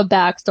like kind of a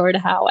backstory to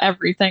how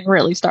everything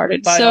really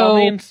started. By all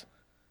means.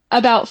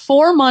 About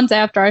 4 months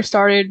after I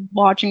started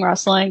watching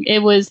wrestling, it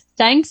was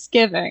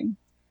Thanksgiving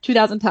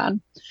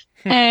 2010.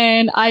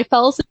 And I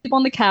fell asleep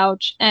on the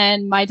couch,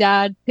 and my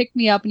dad picked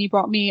me up and he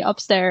brought me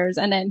upstairs,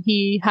 and then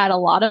he had a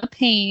lot of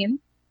pain,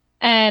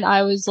 and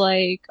I was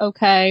like,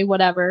 okay,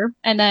 whatever.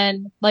 And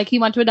then like he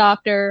went to a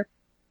doctor,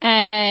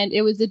 and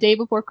it was the day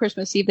before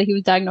Christmas Eve that he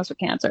was diagnosed with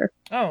cancer.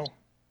 Oh.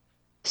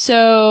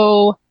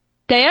 So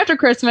day after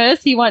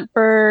Christmas, he went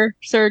for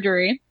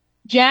surgery.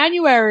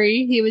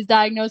 January, he was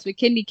diagnosed with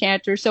kidney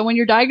cancer. So when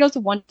you're diagnosed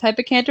with one type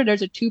of cancer,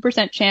 there's a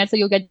 2% chance that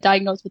you'll get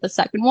diagnosed with a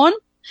second one.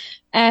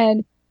 And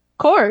of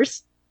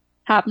course,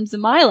 happens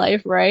in my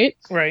life, right?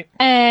 Right.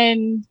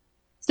 And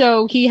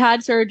so he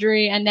had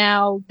surgery, and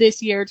now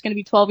this year it's going to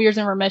be 12 years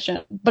in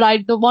remission.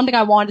 But the one thing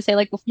I wanted to say,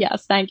 like,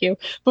 yes, thank you.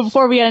 But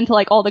before we get into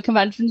like all the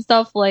convention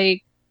stuff,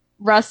 like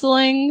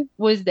wrestling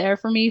was there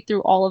for me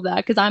through all of that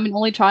because I'm an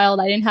only child.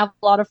 I didn't have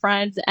a lot of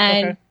friends,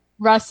 and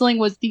wrestling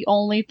was the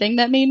only thing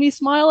that made me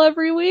smile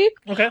every week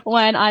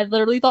when I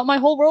literally thought my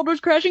whole world was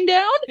crashing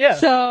down. Yeah.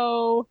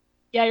 So,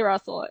 yay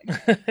wrestling.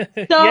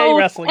 Yay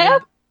wrestling.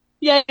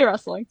 Yay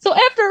wrestling. So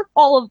after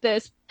all of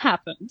this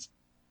happened,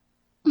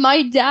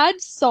 my dad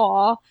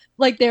saw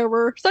like there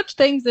were such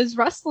things as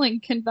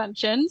wrestling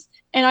conventions,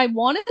 and I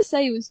wanted to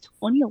say it was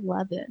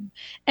 2011.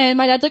 And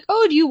my dad's like,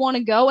 "Oh, do you want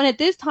to go?" And at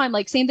this time,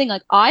 like same thing,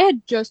 like I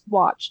had just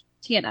watched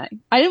TNA.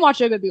 I didn't watch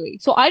WWE,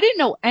 so I didn't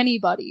know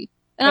anybody.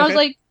 And I was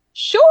like,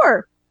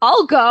 "Sure,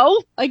 I'll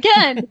go.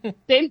 Again,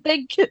 didn't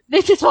think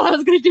this is what I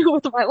was going to do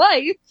with my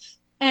life.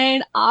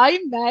 And I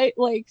met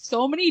like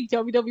so many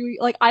WWE,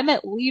 like I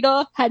met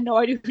Lita, had no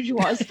idea who she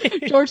was.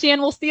 George the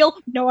Animal Steel,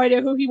 no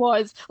idea who he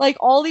was. Like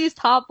all these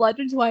top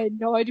legends who I had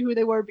no idea who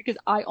they were because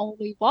I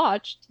only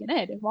watched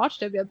TNA, and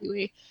watched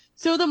WWE.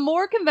 So the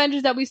more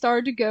conventions that we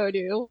started to go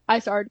to, I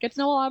started to get to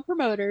know a lot of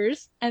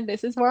promoters, and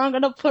this is where I'm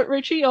going to put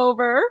Richie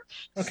over.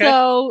 Okay.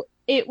 So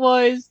it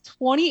was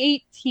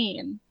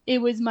 2018. It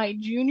was my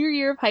junior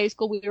year of high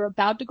school. We were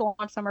about to go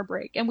on summer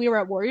break, and we were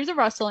at Warriors of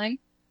Wrestling,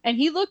 and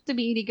he looked at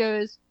me and he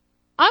goes,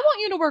 I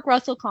want you to work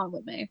WrestleCon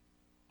with me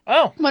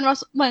Oh,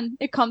 when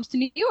it comes to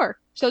New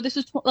York. So this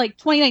is like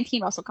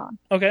 2019 WrestleCon.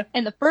 okay.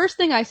 And the first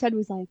thing I said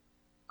was like,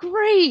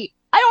 great.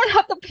 I don't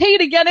have to pay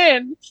to get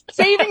in.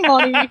 Saving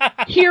money.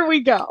 Here we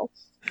go.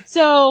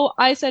 So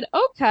I said,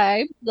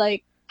 okay,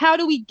 like, how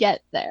do we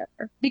get there?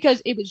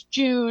 Because it was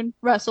June,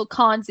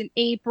 WrestleCon's in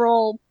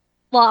April,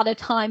 a lot of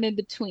time in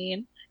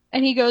between.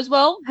 And he goes,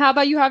 well, how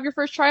about you have your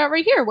first tryout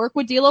right here? Work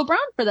with D'Lo Brown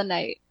for the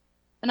night.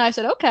 And I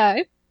said,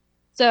 okay.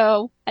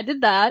 So I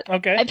did that.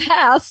 Okay. I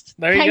passed.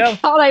 There you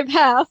Thank go. God I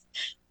passed.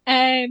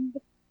 And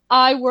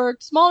I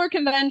worked smaller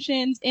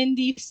conventions,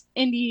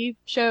 indie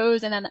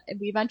shows, and then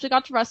we eventually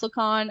got to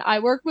WrestleCon. I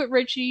worked with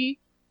Richie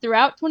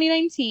throughout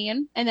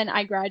 2019, and then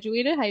I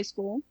graduated high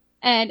school.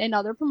 And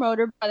another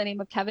promoter by the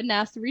name of Kevin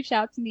Nasty reached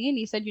out to me, and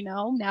he said, you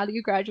know, now that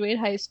you graduated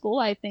high school,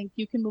 I think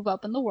you can move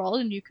up in the world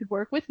and you could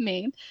work with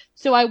me.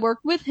 So I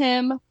worked with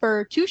him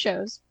for 2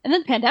 shows, and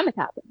then the pandemic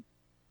happened.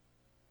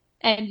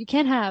 And you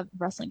can't have a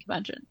wrestling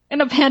convention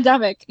in a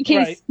pandemic, in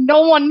case Right.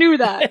 no one knew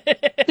that.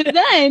 So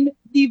then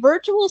the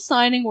virtual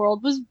signing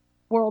world was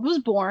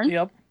born.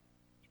 Yep.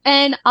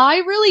 And I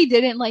really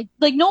didn't like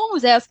no one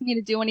was asking me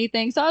to do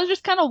anything. So I was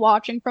just kind of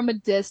watching from a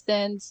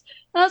distance.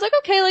 And I was like,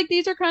 okay, like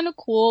these are kind of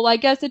cool. I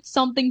guess it's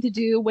something to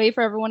do, way for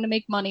everyone to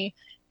make money.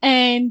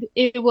 And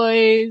it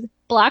was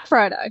Black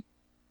Friday.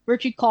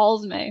 Richie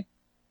calls me.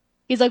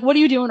 He's like, what are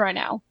you doing right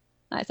now?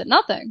 And I said,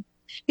 nothing.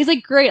 He's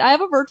like, great. I have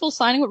a virtual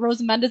signing with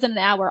Rosa Mendez in an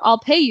hour. I'll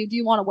pay you. Do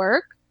you want to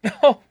work?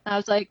 Oh, And I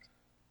was like,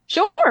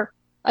 sure.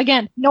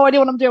 Again, no idea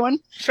what I'm doing.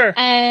 sure.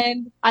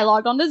 And I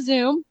logged on to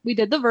Zoom. We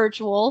did the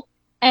virtual.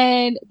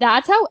 And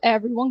that's how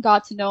everyone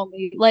got to know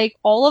me. Like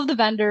all of the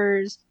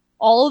vendors,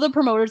 all of the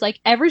promoters, like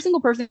every single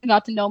person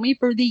got to know me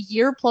for the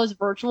year plus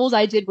virtuals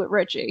I did with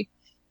Richie.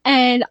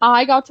 And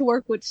I got to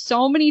work with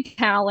so many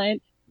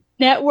talent,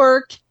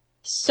 networked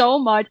so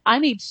much. I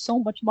made so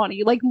much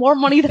money, like more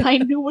money than I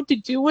knew what to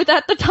do with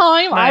at the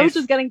time. I was Nice.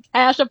 just getting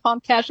cash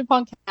upon cash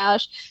upon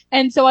cash.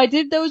 And so I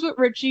did those with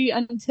Richie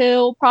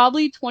until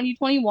probably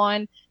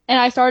 2021. And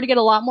I started to get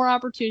a lot more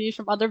opportunities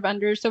from other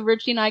vendors. So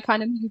Richie and I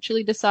kind of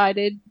mutually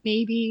decided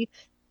maybe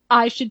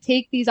I should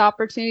take these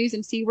opportunities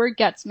and see where it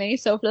gets me.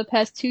 So for the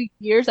past 2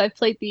 years, I've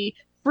played the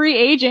free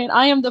agent.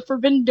 I am the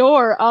forbidden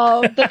door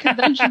of the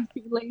convention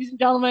scene, ladies and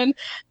gentlemen.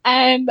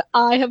 And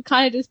I have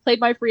kind of just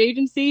played my free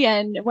agency.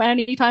 And when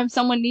anytime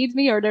someone needs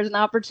me or there's an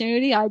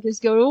opportunity, I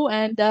just go.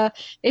 And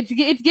it's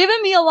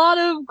given me a lot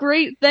of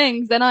great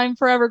things. And I'm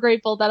forever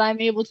grateful that I'm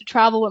able to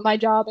travel with my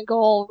job and go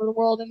all over the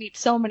world and meet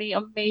so many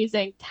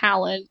amazing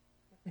talent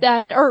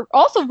that are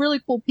also really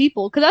cool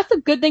people. Because that's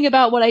the good thing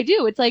about what I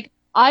do. It's like,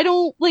 I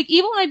don't, like,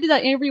 even when I did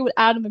that interview with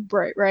Adam and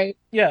Britt, right?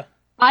 Yeah.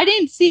 I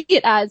didn't see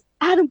it as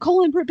Adam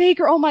Cole and Britt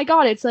Baker. Oh my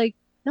God. It's like,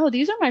 no,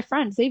 these are my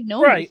friends. They've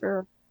known me Right.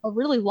 for a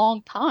really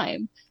long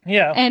time.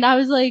 Yeah. And I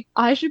was like,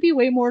 I should be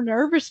way more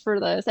nervous for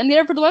this. And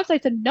there for the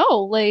website said, no,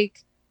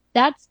 like,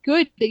 that's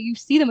good that you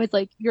see them as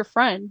like your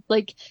friend.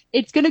 Like,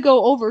 it's going to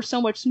go over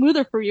so much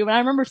smoother for you. And I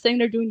remember sitting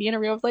there doing the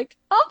interview. I was like,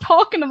 I'm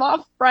talking to my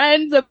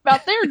friends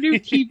about their new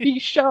TV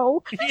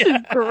show. This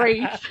is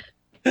great.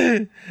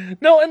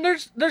 No, and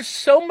there's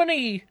so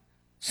many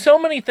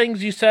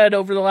things you said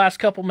over the last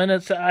couple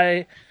minutes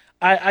that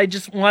I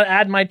just want to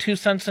add my 2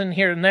 cents in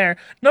here and there.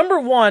 Number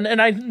one,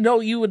 and I know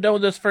you would know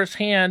this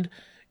firsthand,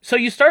 so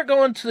you start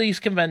going to these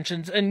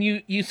conventions, and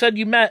you said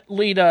you met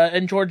Lita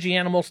and Georgie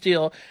Animal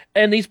Steel,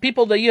 and these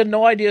people that you had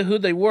no idea who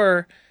they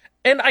were,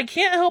 and I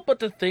can't help but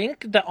to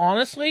think that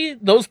honestly,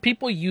 those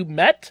people you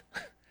met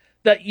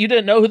that you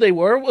didn't know who they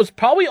were was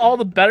probably all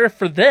the better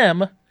for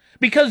them,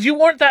 because you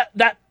weren't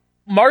that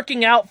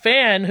marking out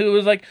fan who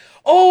was like,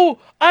 oh,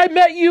 I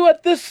met you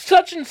at this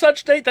such and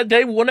such date that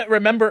they wouldn't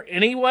remember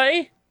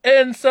anyway.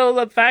 And so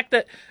the fact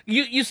that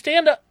you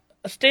stand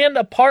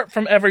apart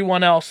from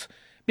everyone else,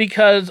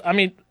 because, I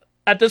mean,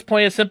 at this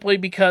point it's simply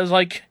because,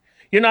 like,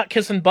 you're not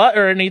kissing butt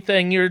or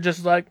anything. You're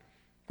just like,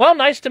 well,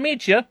 nice to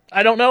meet you.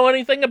 I don't know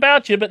anything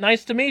about you, but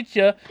nice to meet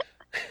you.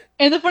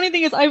 And the funny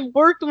thing is, I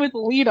worked with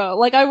Lita.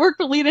 Like, I worked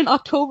with Lita in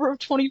October of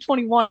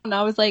 2021, and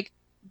I was like,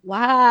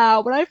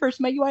 wow, when I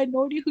first met you, I had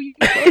no idea who you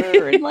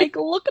were. And, like,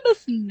 look at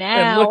us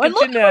now. And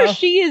look at where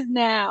she is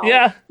now.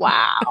 Yeah.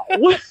 Wow.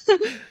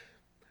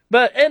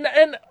 But,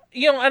 and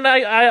you know, and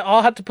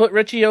I'll have to put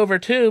Richie over,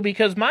 too,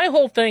 because my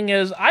whole thing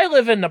is, I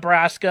live in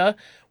Nebraska,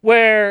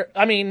 where,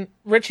 I mean,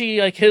 Richie,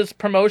 like, his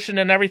promotion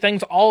and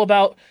everything's all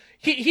about,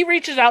 he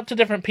reaches out to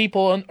different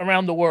people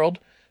around the world,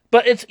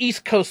 but it's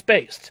East Coast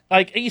based.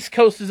 Like, East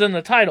Coast is in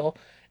the title.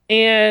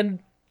 And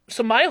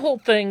so my whole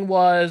thing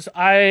was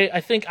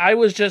I think I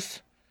was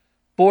just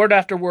bored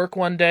after work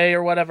one day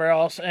or whatever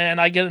else,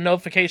 and I get a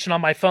notification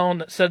on my phone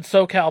that said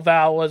SoCal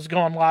Val was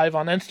going live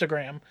on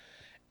Instagram.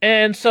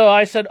 And so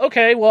I said,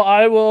 okay, well,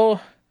 I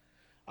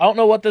don't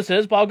know what this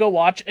is, but I'll go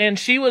watch. And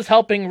she was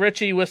helping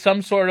Richie with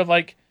some sort of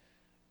like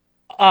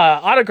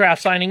autograph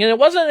signing, and it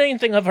wasn't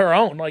anything of her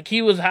own. Like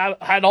he was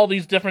had all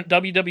these different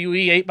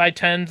WWE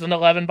 8x10s and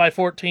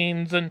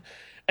 11x14s,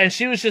 and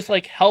she was just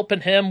like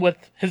helping him with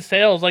his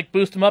sales, like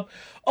boost him up.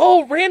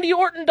 Oh, Randy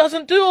Orton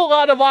doesn't do a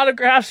lot of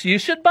autographs. You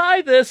should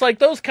buy this, like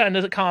those kind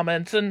of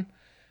comments. And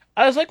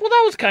I was like, well,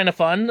 that was kind of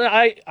fun.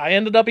 I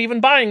ended up even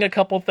buying a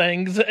couple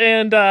things,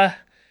 and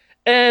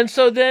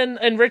so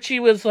then Richie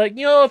was like,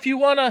 if you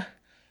want to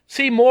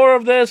see more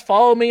of this,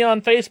 follow me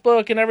on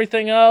Facebook and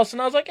everything else.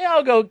 And I was like, yeah,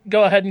 I'll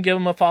go ahead and give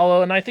him a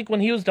follow. And I think when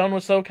he was done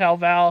with SoCal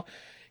Val,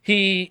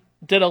 he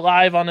did a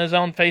live on his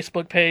own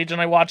Facebook page, and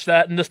I watched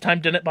that, and this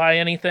time didn't buy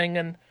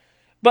anything.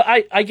 But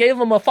I gave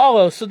him a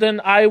follow, so then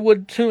I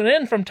would tune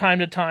in from time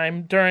to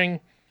time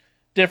during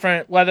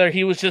different, whether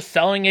he was just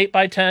selling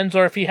 8x10s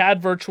or if he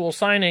had virtual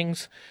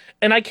signings.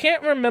 And I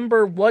can't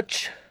remember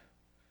which.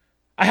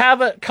 I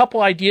have a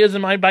couple ideas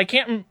in mind, but I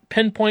can't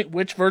pinpoint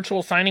which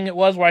virtual signing it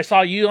was where I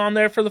saw you on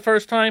there for the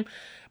first time.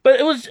 But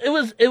it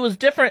was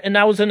different, and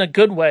that was in a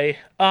good way.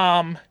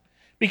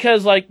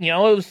 Because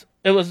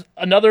it was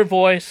another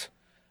voice,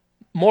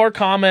 more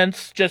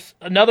comments, just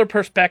another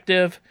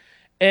perspective.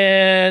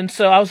 And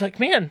so I was like,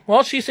 man,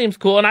 well, she seems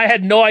cool. And I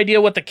had no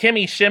idea what the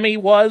Kimmy Shimmy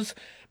was.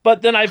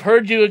 But then I've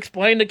heard you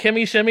explain the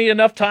Kimmy Shimmy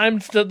enough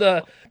times to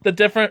the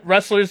different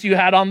wrestlers you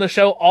had on the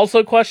show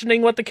also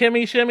questioning what the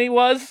Kimmy Shimmy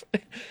was.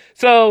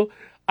 So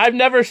I've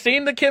never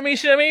seen the Kimmy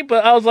Shimmy,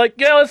 but I was like,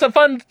 it's a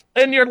fun,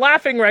 and you're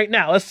laughing right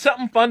now. It's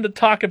something fun to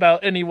talk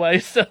about anyway.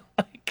 So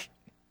like,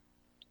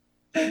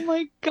 oh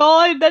my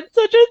God, that's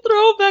such a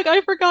throwback.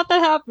 I forgot that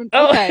happened.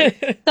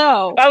 Okay,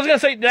 so I was gonna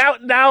say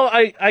now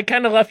I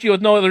kind of left you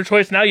with no other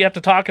choice. Now you have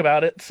to talk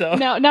about it. So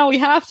now we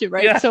have to,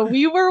 right? Yeah. So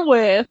we were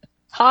with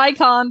Ty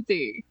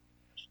Conti,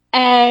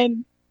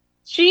 and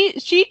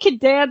she can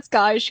dance,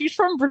 guys. She's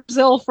from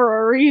Brazil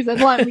for a reason,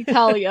 let me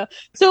tell you.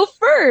 So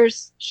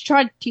first, she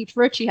tried to teach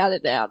Richie how to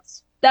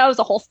dance. That was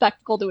a whole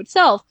spectacle to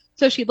itself.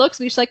 So she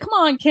looks at me, she's like, come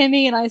on,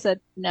 Kimmy. And I said,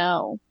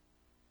 no,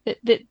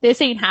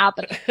 this ain't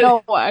happening.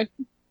 No way.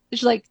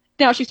 She's like,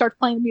 now she starts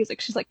playing the music.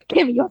 She's like,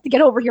 Kimmy, you have to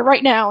get over here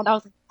right now. And I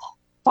was like, oh,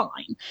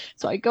 fine.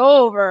 So I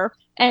go over,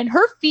 and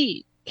her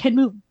feet can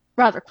move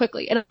rather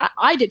quickly. And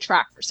I did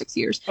track for 6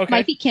 years. Okay.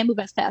 My feet can't move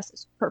as fast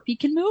as her feet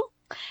can move.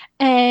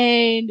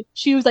 And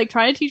she was like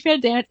trying to teach me how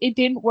to dance. It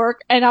didn't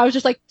work. And I was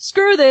just like,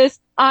 screw this.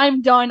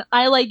 I'm done.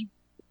 I like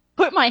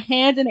put my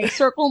hand in a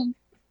circle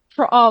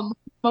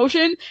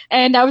motion,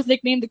 and that was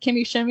nicknamed the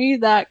Kimmy Shimmy.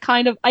 That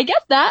kind of, I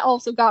guess that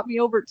also got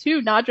me over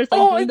too, not just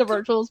like doing the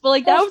virtuals, but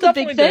like that was a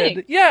big thing.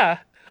 Did. Yeah.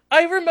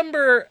 I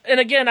remember, and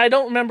again, I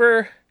don't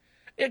remember,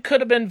 it could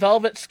have been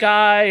Velvet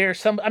Sky or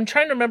some, I'm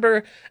trying to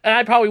remember, and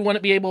I probably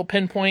wouldn't be able to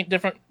pinpoint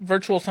different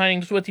virtual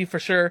signings with you for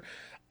sure.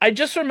 I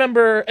just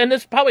remember, and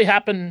this probably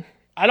happened,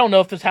 I don't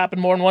know if this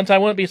happened more than once, I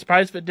wouldn't be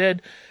surprised if it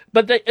did,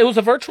 but it was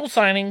a virtual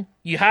signing,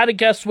 you had a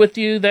guest with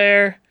you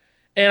there,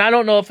 and I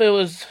don't know if it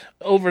was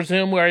over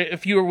Zoom, where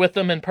if you were with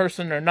them in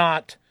person or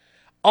not.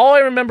 All I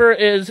remember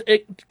is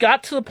it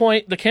got to the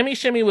point, the Kimmy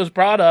Shimmy was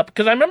brought up,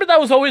 because I remember that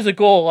was always a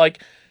goal,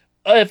 like,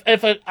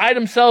 if an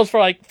item sells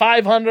for like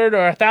 500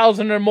 or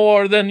 1,000 or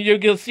more, then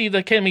you'll see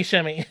the Kimmy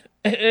Shimmy.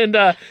 And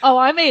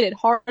I made it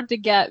hard to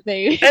get,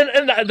 baby.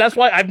 And that's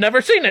why I've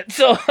never seen it.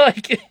 So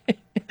like,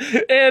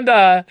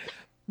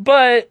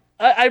 but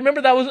I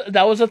remember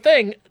that was a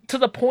thing, to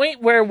the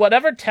point where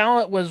whatever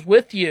talent was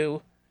with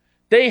you,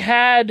 they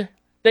had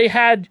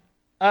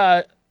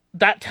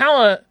that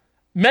talent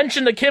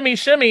mention the Kimmy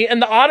Shimmy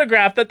and the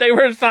autograph that they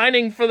were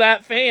signing for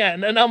that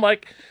fan. And I'm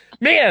like,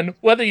 man,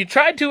 whether you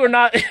tried to or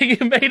not, you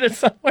made it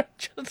somewhere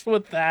just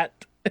with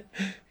that.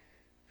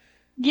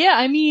 Yeah,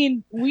 I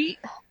mean,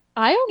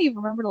 I don't even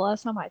remember the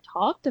last time I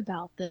talked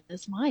about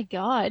this. My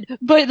God.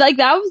 But like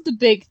that was the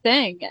big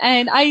thing.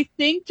 And I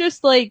think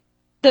just like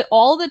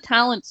all the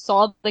talent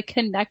saw the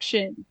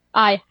connection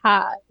I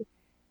had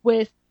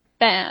with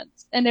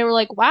fans. And they were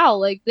like, wow,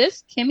 like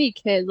this Kimmy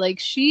kid, like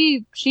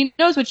she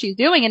knows what she's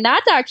doing. And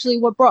that's actually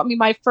what brought me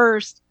my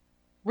first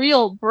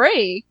real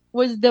break,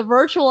 was the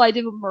virtual I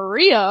did with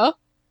Maria,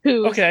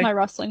 who's my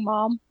wrestling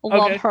mom.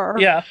 Love her.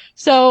 Yeah.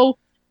 So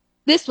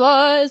this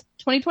was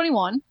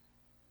 2021.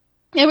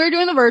 And we were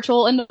doing the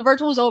virtual, and the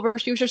virtual was over.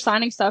 She was just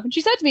signing stuff. And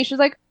she said to me, she was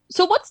like,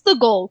 so what's the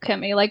goal,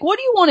 Kimmy? Like, what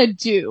do you want to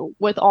do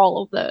with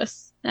all of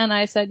this? And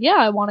I said, yeah,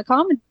 I want to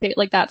commentate.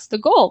 Like, that's the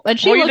goal. And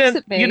she looks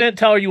at me. You didn't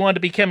tell her you wanted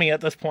to be Kimmy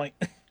at this point.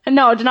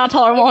 No, I did not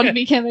tell her I wanted to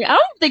be Kimmy. I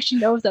don't think she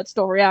knows that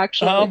story,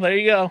 actually. Oh, there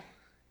you go. I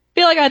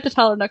feel like I have to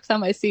tell her next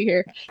time I see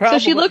her. Probably.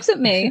 So she looks at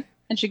me,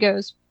 and she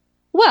goes,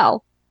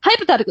 well,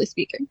 hypothetically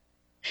speaking,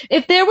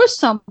 if there was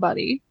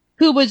somebody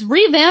who was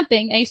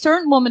revamping a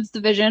certain women's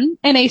division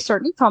in a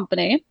certain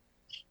company,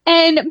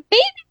 and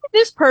maybe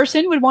this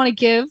person would want to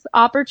give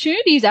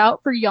opportunities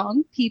out for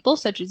young people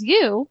such as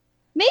you,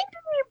 maybe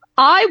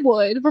I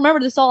would, remember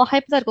this is all a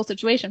hypothetical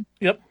situation.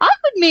 Yep. I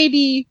would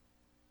maybe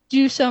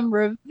do some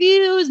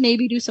reviews,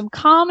 maybe do some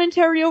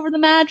commentary over the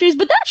matches,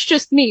 but that's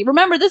just me.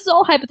 Remember, this is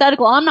all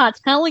hypothetical. I'm not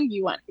telling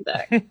you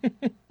anything.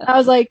 And I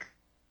was like,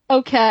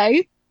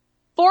 okay.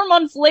 4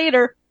 months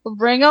later,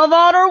 Ring of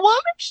Honor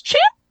Women's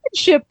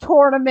Championship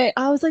tournament.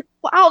 I was like,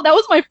 wow, that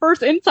was my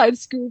first inside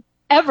scoop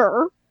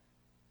ever.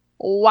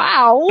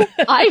 Wow,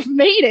 I've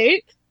made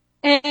it.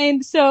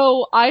 And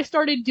so I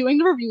started doing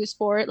the reviews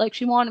for it, like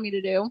she wanted me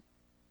to do.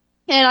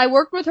 And I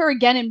worked with her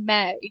again in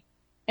May.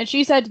 And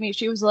she said to me,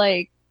 she was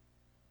like,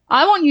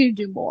 I want you to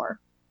do more.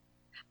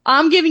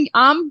 I'm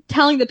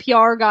telling the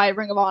PR guy at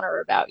Ring of Honor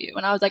about you.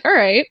 And I was like, all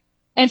right.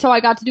 And so I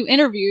got to do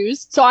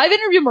interviews. So I've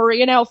interviewed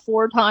Maria now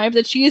 4 times,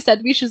 and she has said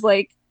to me, she's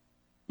like,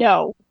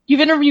 no,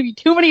 you've interviewed me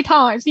too many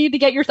times. You need to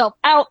get yourself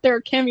out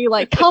there, Kimmy.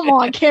 Like, come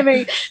on,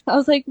 Kimmy. I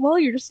was like, well,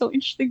 you're just so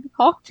interesting to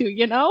talk to,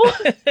 you know?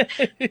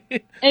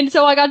 And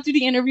so I got to do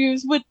the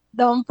interviews with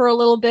them for a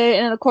little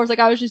bit. And of course, like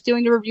I was just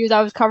doing the reviews.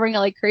 I was covering it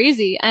like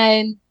crazy.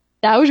 And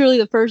that was really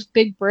the first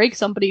big break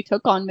somebody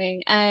took on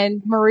me.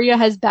 And Maria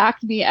has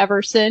backed me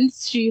ever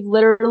since. She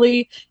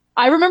literally,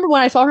 I remember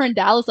when I saw her in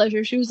Dallas last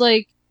year, she was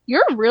like,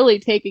 you're really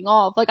taking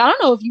off. Like, I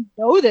don't know if you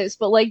know this,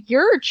 but like,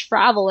 you're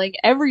traveling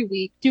every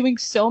week, doing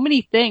so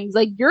many things.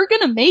 Like, you're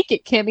gonna make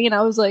it, Kimmy. And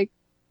I was like,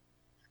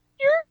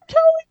 you're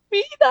telling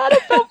me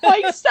that about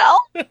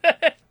myself?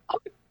 Oh,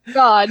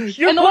 God.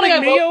 You're and the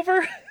putting me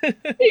over?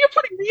 You're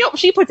putting me over.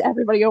 She puts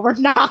everybody over.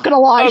 Not gonna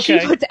lie. Okay.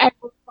 She puts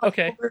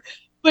everybody over.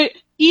 But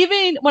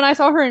even when I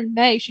saw her in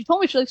May, she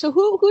told me, she's like, so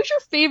who's your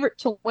favorite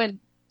to win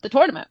the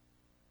tournament?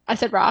 I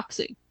said,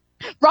 Roxy.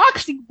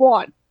 Roxy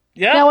won.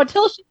 Yeah. Now,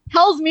 until she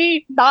tells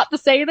me not to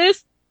say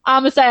this,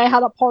 I'm going to say I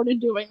had a part in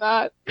doing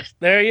that.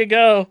 There you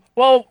go.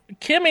 Well,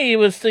 Kimmy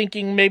was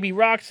thinking maybe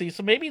Roxy,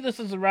 so maybe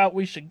this is the route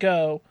we should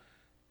go.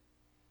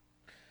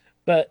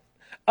 But,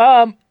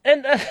 and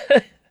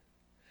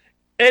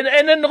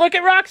then look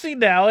at Roxy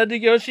now, and,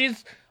 you know,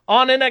 she's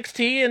on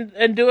NXT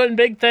and doing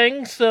big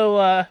things,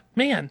 so,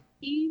 man.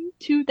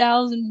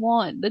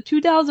 2001. The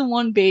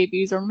 2001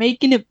 babies are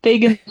making it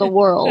big in the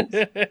world.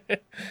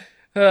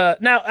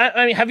 Now,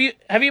 I mean, have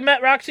you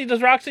met Roxy?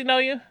 Does Roxy know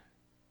you?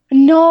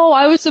 No,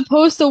 I was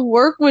supposed to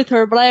work with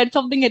her, but I had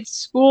something at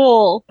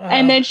school,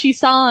 and then she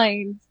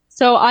signed.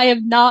 So I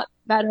have not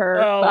met her,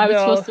 but I was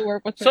supposed to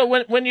work with her. So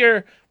when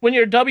your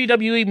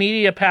WWE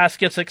media pass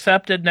gets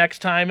accepted next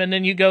time, and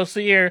then you go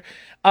see her,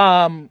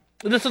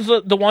 this is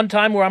the one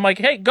time where I'm like,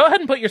 hey, go ahead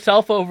and put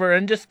yourself over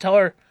and just tell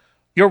her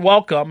you're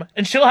welcome,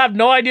 and she'll have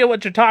no idea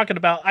what you're talking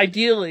about,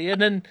 ideally,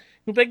 and then.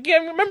 Like, yeah,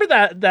 remember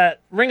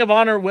that Ring of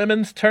Honor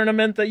women's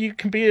tournament that you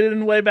competed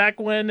in way back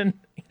when? And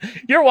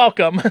you're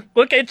welcome.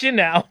 Look at you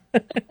now.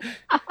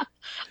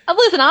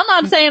 Listen, I'm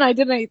not saying I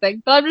did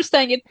anything, but I'm just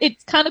saying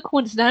it's kind of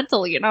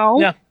coincidental, you know?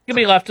 Yeah, you can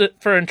be left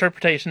for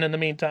interpretation in the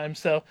meantime.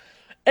 So,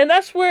 and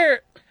that's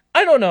where,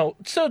 I don't know.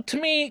 So to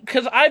me,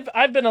 because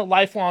I've been a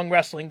lifelong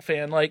wrestling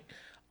fan, like,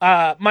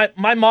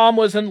 my mom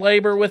was in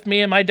labor with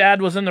me, and my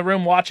dad was in the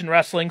room watching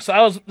wrestling.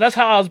 So that's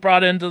how I was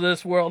brought into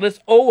this world. It's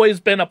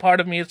always been a part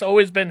of me. It's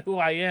always been who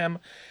I am.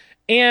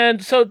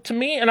 And so to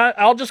me, and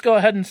I'll just go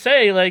ahead and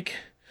say, like,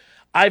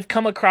 I've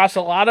come across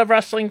a lot of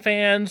wrestling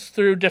fans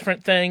through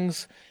different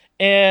things,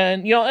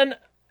 and you know,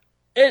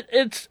 and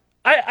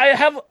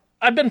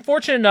I've been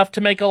fortunate enough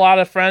to make a lot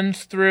of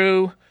friends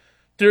through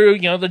you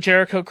know, the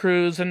Jericho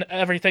Cruise and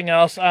everything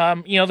else.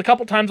 You know, the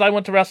couple times I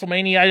went to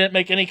WrestleMania, I didn't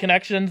make any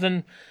connections,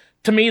 and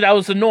to me, that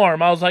was the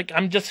norm. I was like,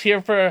 I'm just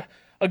here for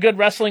a good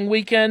wrestling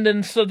weekend.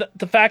 And so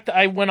the fact that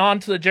I went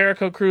on to the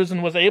Jericho Cruise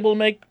and was able to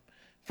make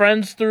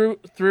friends through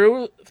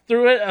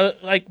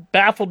it, like,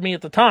 baffled me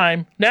at the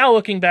time. Now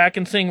looking back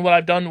and seeing what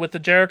I've done with the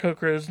Jericho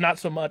Cruise, not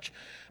so much.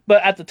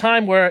 But at the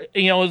time where,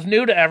 you know, it was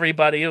new to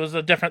everybody, it was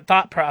a different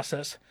thought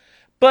process.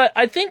 But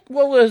I think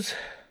what was,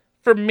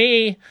 for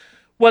me,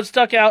 what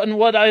stuck out and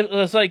what I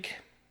was like,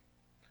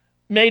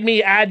 made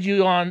me add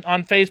you on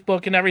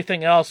Facebook and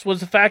everything else was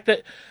the fact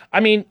that,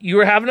 I mean, you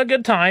were having a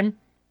good time.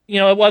 You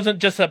know, it wasn't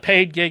just a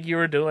paid gig you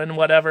were doing,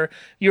 whatever.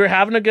 You were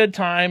having a good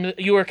time.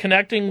 You were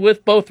connecting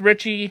with both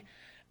Richie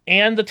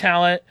and the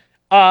talent.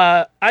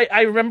 I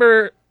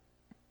remember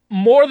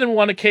more than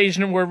one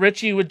occasion where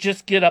Richie would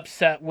just get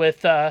upset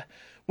with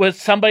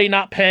somebody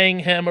not paying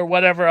him or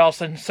whatever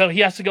else, and so he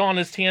has to go on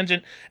his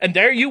tangent. And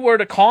there you were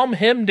to calm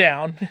him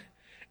down.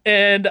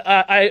 And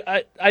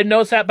I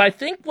noticed that. But I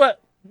think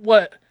what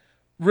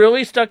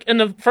really stuck, and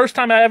the first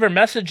time I ever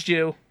messaged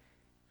you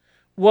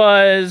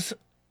was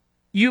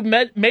you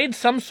made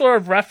some sort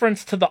of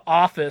reference to The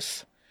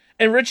Office,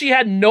 and Richie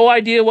had no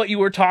idea what you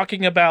were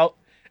talking about.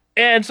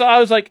 And so I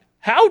was like,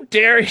 how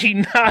dare he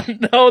not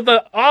know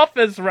the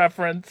Office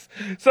reference?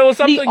 So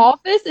something. The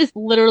Office is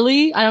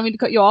literally, I don't mean to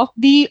cut you off,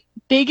 the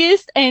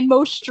biggest and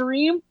most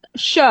streamed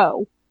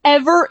show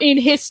ever in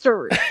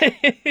history.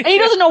 And he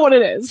doesn't know what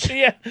it is.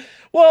 Yeah.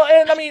 Well,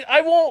 and I mean,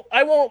 I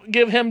won't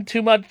give him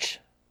too much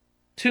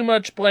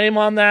blame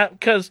on that,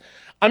 because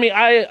I mean,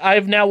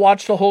 I've now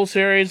watched the whole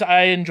series.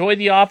 I enjoy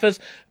The Office,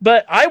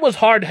 but I was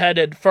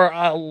hard-headed for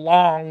a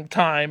long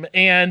time.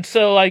 And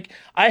so, like,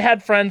 I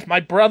had friends, my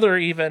brother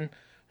even,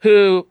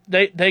 who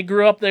they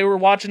grew up, they were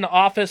watching The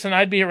Office, and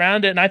I'd be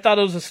around it, and I thought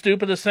it was the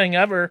stupidest thing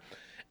ever.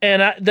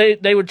 And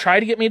they would try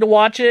to get me to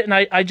watch it, and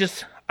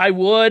I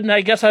would, and I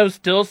guess I was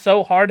still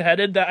so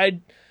hard-headed that I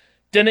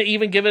didn't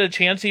even give it a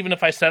chance, even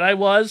if I said I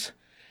was.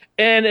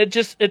 And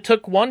it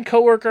took one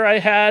coworker I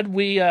had,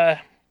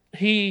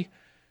 he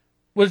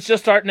was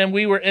just starting, and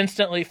we were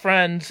instantly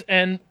friends,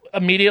 and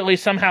immediately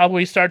somehow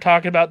we started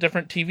talking about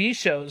different TV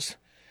shows.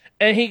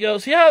 And he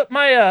goes, yeah,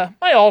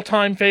 my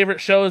all-time favorite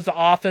show is The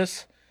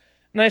Office.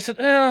 And I said,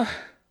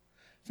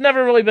 it's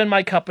never really been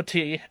my cup of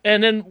tea.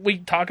 And then we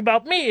talk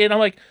about me, and I'm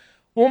like,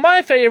 well,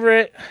 my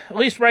favorite, at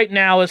least right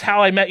now, is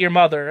How I Met Your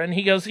Mother. And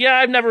he goes, yeah,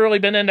 I've never really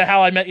been into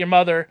How I Met Your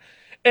Mother.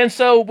 And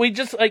so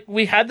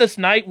we had this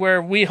night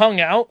where we hung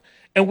out,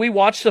 and we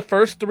watched the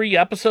first 3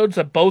 episodes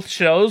of both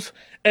shows,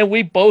 and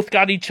we both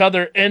got each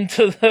other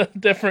into the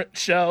different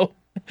show.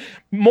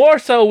 More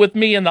so with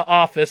me in The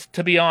Office,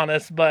 to be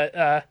honest,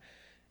 but,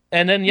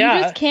 and then, yeah.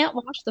 You just can't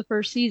watch the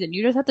first season.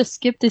 You just have to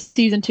skip this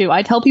season 2.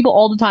 I tell people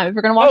all the time, if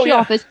you're going to watch The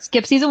Office,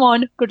 skip season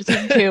 1, go to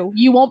season 2.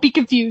 You won't be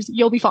confused.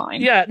 You'll be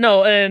fine. Yeah,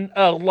 no, and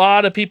a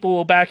lot of people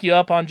will back you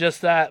up on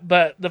just that,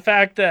 but the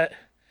fact that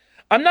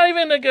I'm not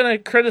even going to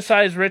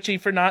criticize Richie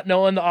for not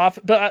knowing The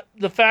Office, but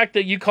the fact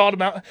that you called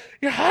him out,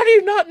 how do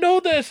you not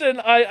know this?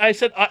 And I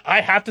said,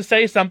 I have to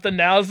say something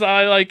now. So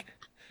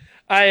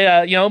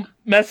I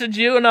messaged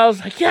you, and I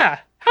was like, yeah,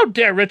 how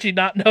dare Richie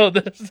not know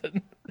this?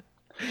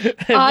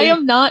 I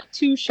am not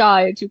too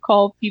shy to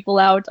call people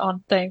out on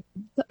things,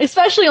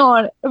 especially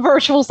on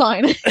virtual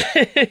sign.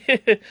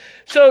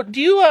 So do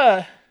you,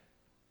 I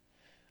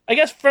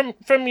guess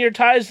from your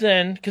ties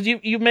then, because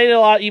you've made it a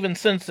lot even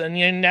since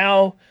then,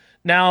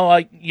 now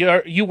like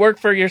you work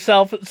for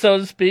yourself, so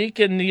to speak,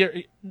 and you're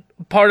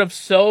part of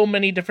so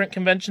many different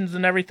conventions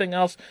and everything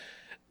else.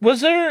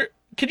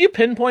 Could you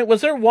pinpoint, was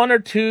there 1 or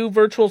 2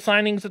 virtual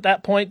signings at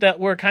that point that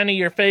were kind of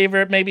your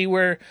favorite? Maybe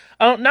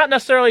not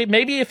necessarily,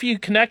 maybe if you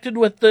connected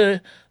with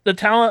the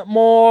talent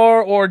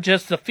more, or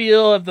just the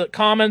feel of the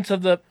comments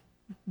of the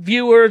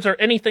viewers or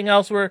anything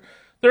else, were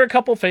there a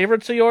couple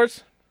favorites of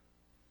yours?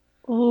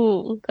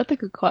 Oh, that's a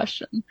good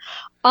question.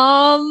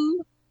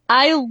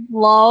 I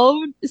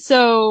loved,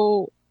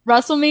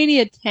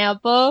 WrestleMania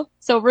Tampa.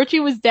 So Richie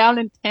was down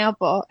in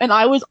Tampa and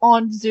I was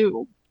on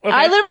Zoom. Okay.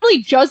 I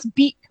literally just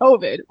beat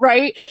COVID,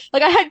 right?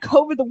 Like I had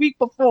COVID the week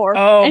before,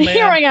 and man.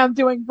 Here I am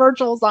doing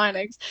virtual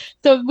signings.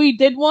 So we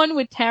did one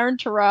with Taryn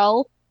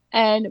Terrell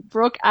and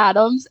Brooke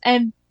Adams,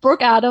 and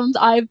Brooke Adams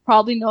I've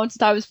probably known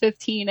since I was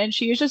 15, and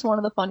she is just one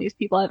of the funniest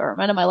people I've ever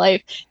met in my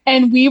life.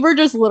 And we were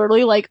just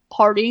literally like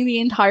partying the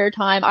entire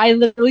time. I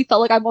literally felt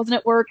like I wasn't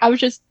at work. I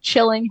was just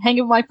chilling,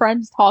 hanging with my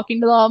friends,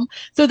 talking to them.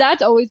 So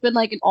that's always been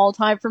like an all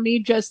time for me.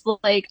 Just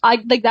like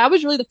that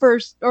was really the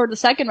first or the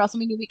second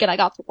WrestleMania weekend I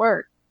got to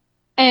work.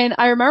 And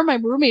I remember my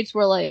roommates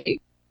were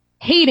like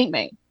hating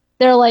me.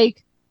 They're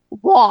like,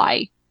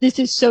 why? This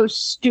is so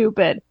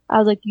stupid. I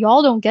was like,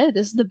 y'all don't get it.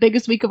 This is the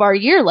biggest week of our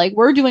year. Like,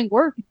 we're doing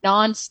work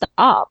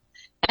nonstop.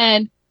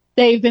 And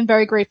they've been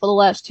very grateful the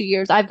last 2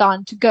 years. I've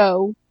gotten to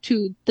go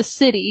to the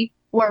city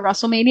where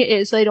WrestleMania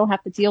is, so they don't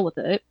have to deal with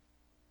it.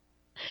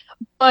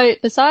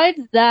 But besides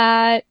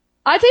that,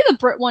 I'd say the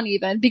Brit one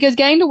even, because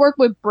getting to work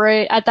with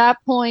Brit at that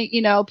point,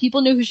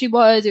 people knew who she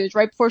was. It was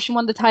right before she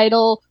won the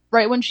title.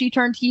 Right when she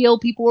turned heel,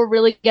 people were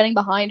really getting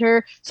behind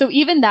her. So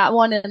even that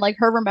one, and like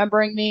her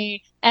remembering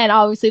me, and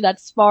obviously that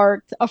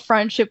sparked a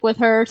friendship with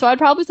her. So I'd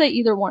probably say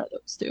either one of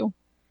those 2.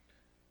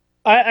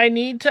 I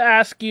need to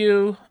ask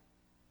you,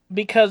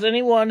 because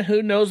anyone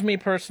who knows me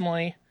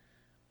personally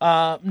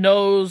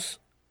knows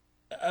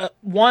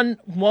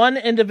one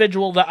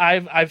individual that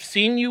I've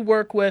seen you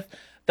work with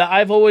that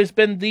I've always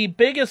been the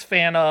biggest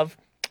fan of.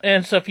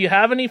 And so if you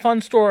have any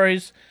fun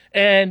stories,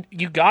 and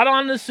you got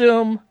on the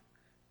Zoom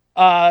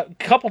a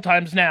couple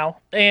times now,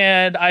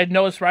 and I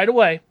noticed right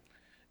away,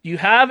 do you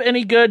have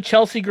any good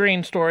Chelsea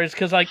Green stories?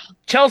 Because like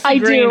Chelsea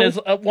Green is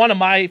one of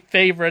my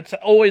favorites,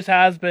 always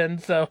has been.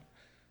 So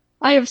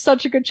I have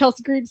such a good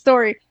Chelsea Green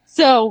story.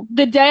 So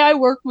the day I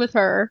worked with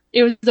her,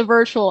 it was a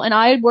virtual, and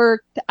I had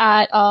worked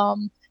at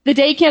the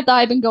day camp that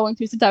I've been going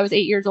to since I was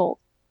 8 years old.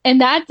 And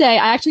that day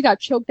I actually got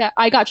choked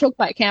I got choked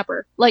by a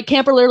camper. Like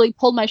camper literally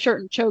pulled my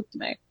shirt and choked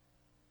me.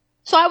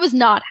 So I was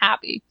not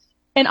happy.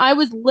 And I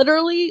was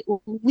literally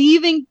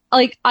leaving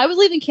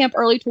camp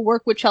early to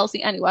work with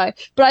Chelsea anyway.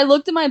 But I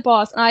looked at my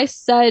boss and I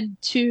said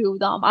to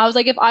them, I was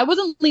like, if I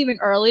wasn't leaving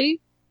early,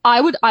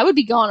 I would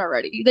be gone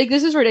already. Like,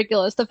 this is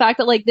ridiculous. The fact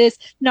that like this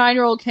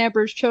 9-year-old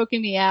camper is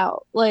choking me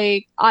out.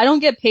 Like, I don't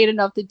get paid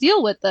enough to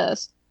deal with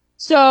this.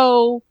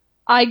 So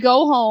I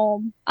go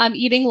home, I'm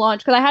eating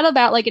lunch because I had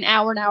about like an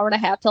hour and a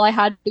half till I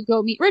had to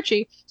go meet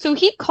Richie. So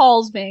he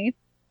calls me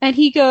and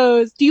he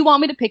goes, do you want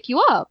me to pick you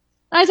up?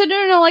 And I said,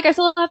 no, like I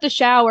still have to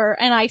shower.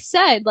 And I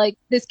said, like,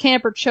 this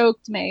camper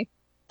choked me.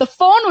 The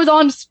phone was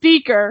on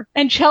speaker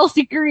and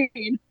Chelsea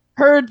Green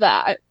heard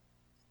that.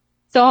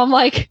 So I'm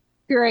like,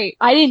 great.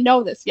 I didn't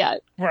know this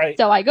yet. Right.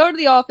 So I go to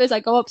the office, I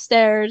go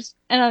upstairs,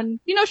 and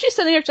she's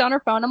sitting there on her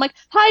phone. I'm like,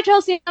 "Hi,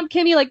 Chelsea, I'm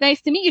Kimmy. Like,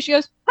 nice to meet you." She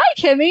goes, "Hi,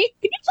 Kimmy.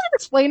 Can you please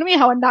explain to me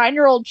how a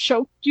 9-year-old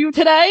choked you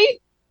today?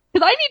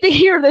 Because I need to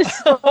hear this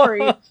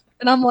story."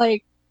 And I'm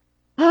like,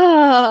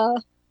 ah,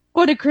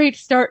 what a great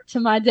start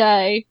to my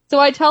day. So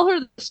I tell her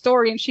the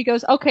story, and she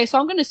goes, "Okay, so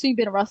I'm going to assume you've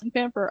been a wrestling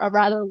fan for a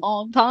rather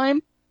long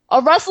time.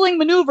 A wrestling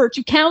maneuver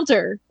to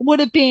counter would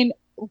have been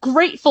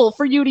grateful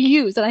for you to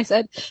use." And I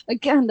said,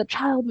 "Again, the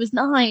child was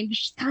 9,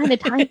 just kind of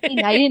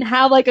tiny. I didn't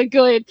have like a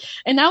good,"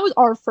 and that was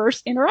our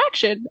first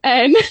interaction.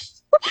 And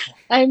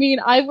I mean,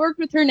 I've worked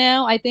with her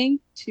now, I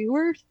think 2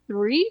 or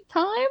 3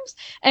 times,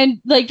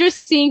 and like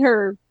just seeing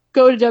her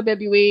go to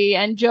WWE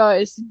and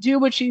just do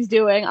what she's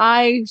doing.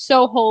 I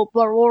so hope,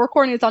 we're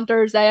recording this on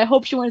Thursday. I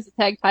hope she wins the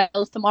tag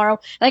titles tomorrow.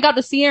 And I got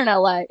to see her in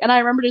LA, and I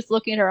remember just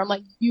looking at her. I'm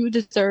like, you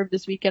deserve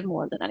this weekend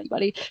more than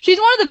anybody. She's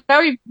one of the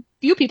very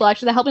few people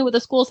actually that helped me with the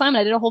school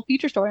assignment. I did a whole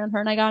feature story on her,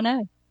 and I got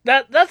an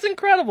A. That's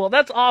incredible.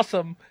 That's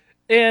awesome.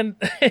 And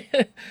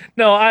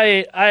no,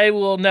 I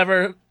will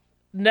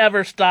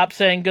never stop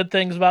saying good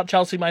things about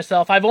Chelsea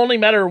myself. I've only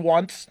met her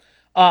once.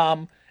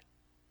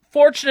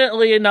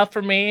 Fortunately enough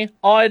for me,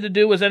 all I had to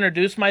do was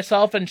introduce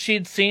myself, and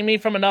she'd seen me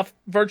from enough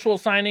virtual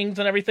signings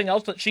and everything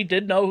else that she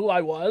did know who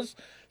I was.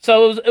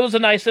 So it was a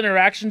nice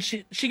interaction.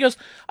 She goes,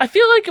 "I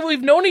feel like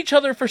we've known each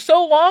other for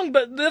so long,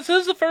 but this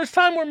is the first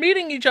time we're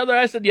meeting each other."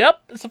 I said,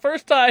 "Yep, it's the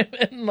first time."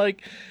 And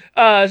like,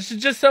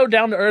 she's just so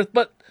down to earth.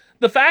 But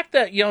the fact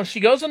that, she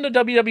goes into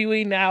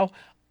WWE now,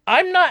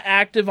 I'm not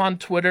active on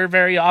Twitter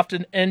very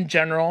often in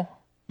general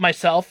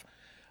myself,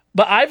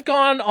 but I've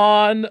gone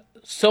on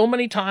so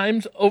many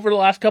times over the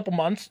last couple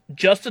months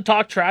just to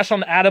talk trash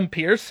on Adam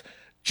Pearce,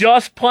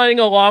 just playing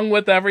along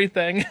with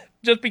everything,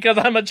 just because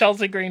I'm a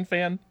Chelsea Green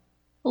fan.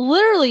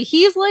 Literally,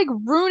 he's like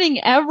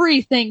ruining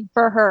everything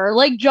for her.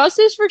 Like,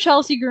 justice for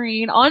Chelsea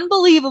Green.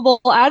 Unbelievable.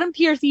 Adam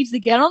Pearce needs to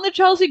get on the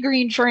Chelsea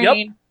Green train.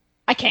 Yep.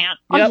 I can't.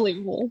 Yep.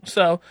 Unbelievable.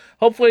 So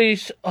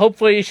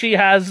hopefully she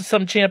has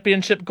some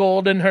championship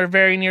gold in her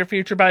very near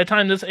future. By the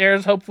time this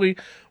airs, hopefully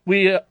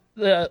the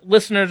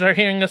listeners are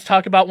hearing us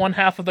talk about one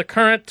half of the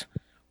current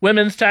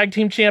women's tag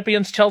team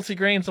champions, Chelsea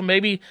Green. So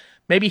maybe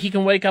he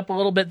can wake up a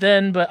little bit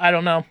then, but I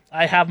don't know.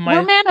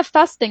 We're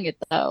manifesting it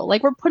though.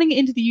 Like, we're putting it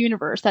into the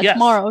universe that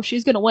tomorrow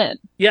she's going to win.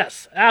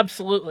 Yes,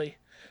 absolutely.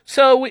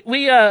 So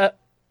we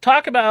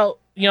talk about,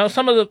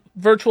 some of the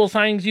virtual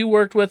signings you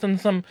worked with and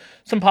some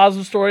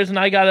positive stories, and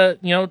I got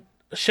to,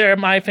 share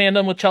my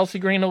fandom with Chelsea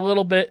Green a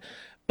little bit.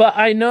 But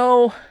I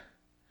know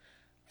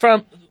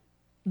from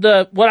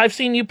what I've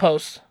seen you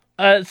post,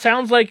 it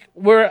sounds like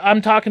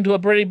I'm talking to a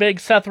pretty big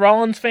Seth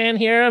Rollins fan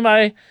here.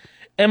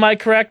 Am I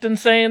correct in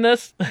saying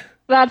this?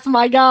 That's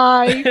my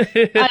guy.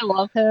 I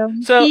love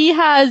him. So he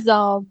has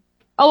oh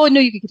no,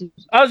 you can continue.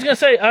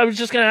 I was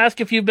just gonna ask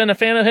if you've been a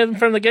fan of him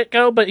from the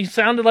get-go, but he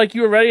sounded like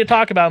you were ready to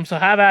talk about him, so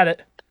have at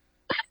it.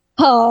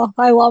 Oh,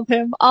 I love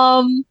him.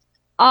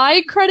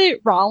 I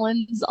credit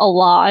Rollins a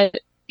lot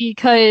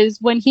because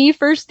when he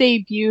first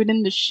debuted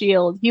in the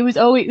Shield, he was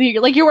always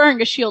like, you're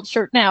wearing a Shield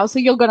shirt now, so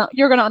you're gonna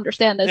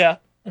understand this. Yeah.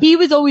 He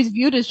was always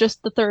viewed as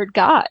just the third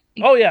guy.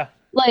 Oh yeah.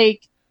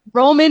 Like,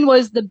 Roman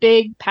was the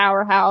big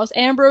powerhouse,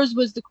 Ambrose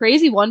was the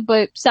crazy one,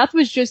 but Seth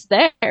was just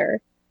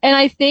there. And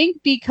I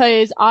think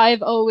because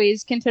I've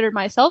always considered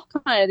myself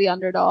kind of the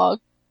underdog,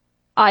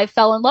 I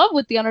fell in love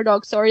with the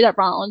underdog story that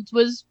Rollins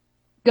was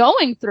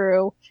going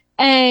through.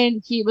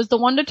 And he was the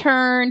one to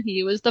turn.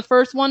 He was the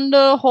first one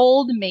to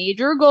hold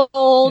major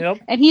gold. Yep.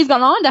 And he's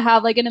gone on to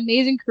have like an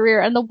amazing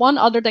career. And the one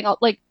other thing,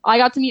 I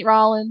got to meet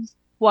Rollins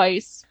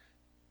twice.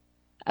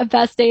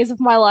 Best days of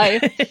my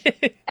life.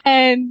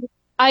 And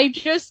I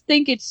just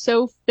think it's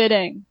so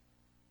fitting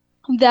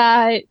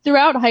that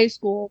throughout high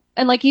school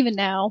and like even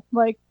now,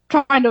 like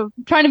trying to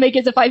make it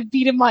as if I've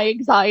beaten my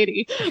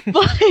anxiety.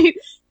 But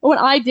when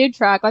I did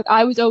track, like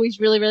I was always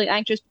really, really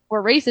anxious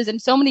before races,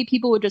 and so many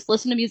people would just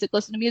listen to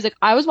music.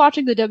 I was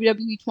watching the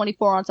WWE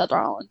 24 on Seth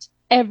Rollins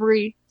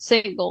every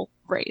single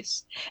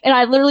race. And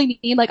I literally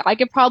mean, like, I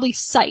could probably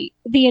cite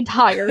the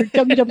entire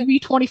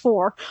WWE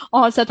 24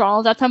 on Seth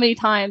Rollins. That's how many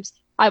times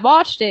I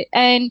watched it.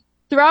 And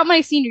throughout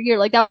my senior year,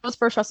 like, that was the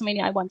first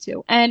WrestleMania I went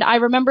to. And I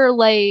remember,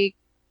 like,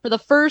 for the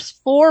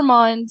first 4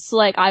 months,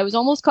 like, I was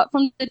almost cut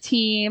from the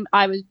team.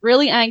 I was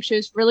really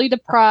anxious, really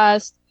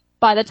depressed.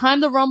 By the time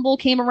the Rumble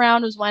came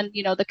around was when,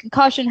 the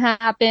concussion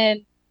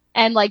happened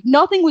and, like,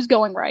 nothing was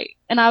going right.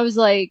 And I was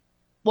like,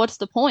 what's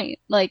the point?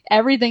 Like,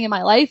 everything in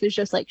my life is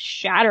just, like,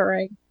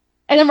 shattering.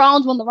 And then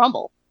Rollins won the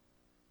Rumble.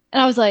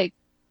 And I was like,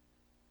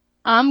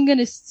 I'm going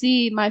to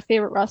see my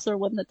favorite wrestler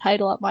win the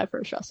title at my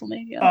first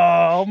WrestleMania.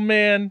 Oh,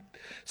 man.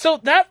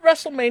 So that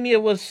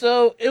WrestleMania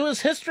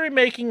was history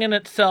making in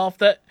itself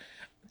that,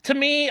 to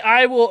me,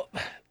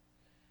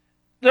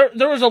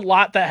 there was a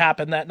lot that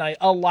happened that night.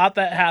 A lot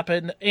that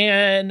happened.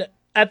 And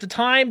at the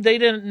time, they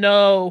didn't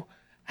know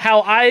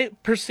how I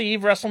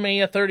perceive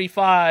WrestleMania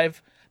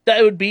 35, that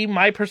it would be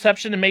my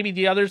perception and maybe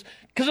the others.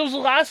 Because it was the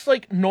last,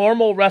 like,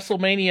 normal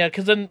WrestleMania.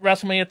 Because then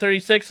WrestleMania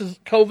 36 is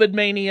COVID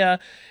Mania.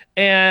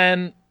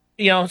 And,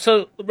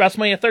 so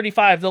WrestleMania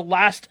 35, the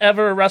last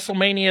ever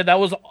WrestleMania that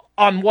was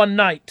on one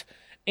night.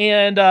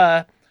 And,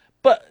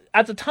 but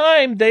at the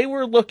time, they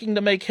were looking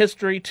to make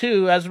history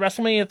too, as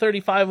WrestleMania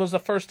 35 was the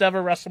first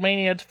ever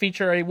WrestleMania to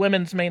feature a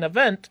women's main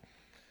event,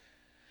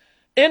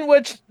 in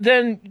which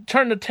then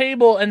turn the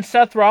table and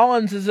Seth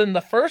Rollins is in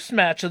the first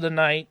match of the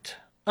night.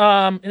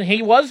 And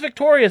he was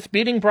victorious,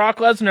 beating Brock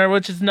Lesnar,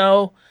 which is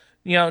no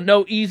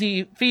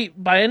easy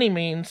feat by any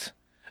means.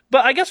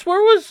 But I guess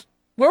where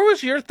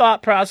was your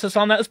thought process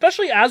on that,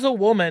 especially as a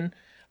woman?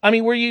 I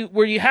mean, were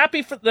you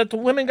happy that the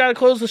women got to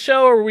close the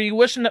show, or were you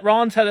wishing that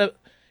Rollins had a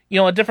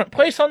different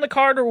place on the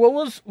card, or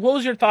what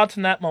was your thoughts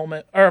in that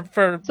moment, or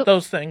for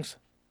those things?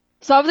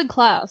 So I was in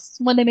class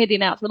when they made the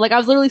announcement. Like, I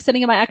was literally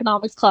sitting in my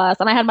economics class,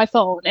 and I had my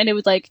phone, and it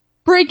was like,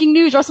 breaking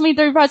news, WrestleMania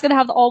 35 is going to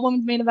have the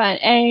all-women's main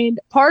event. And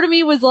part of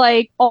me was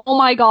like, oh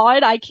my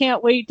God, I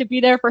can't wait to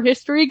be there for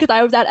history, because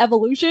I was at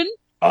Evolution.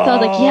 So I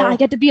was like, yeah, I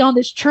get to be on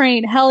this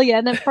train. Hell yeah.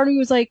 And then part of me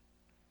was like,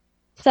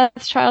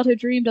 Seth's childhood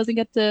dream doesn't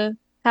get to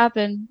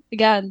happen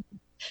again.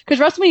 Because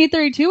WrestleMania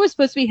 32 was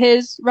supposed to be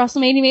his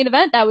WrestleMania main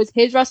event. That was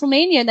his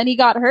WrestleMania, and then he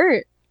got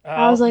hurt.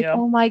 I was like,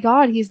 oh my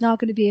God, he's not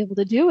going to be able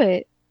to do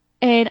it.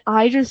 And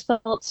I just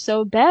felt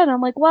so bad.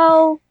 I'm like,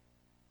 well,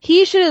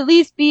 he should at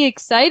least be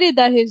excited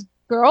that his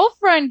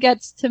girlfriend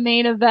gets to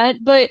main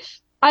event. But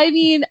I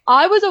mean,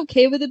 I was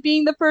okay with it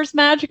being the first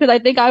match, because I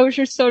think I was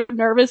just so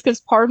nervous, because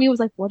part of me was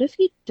like, what if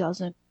he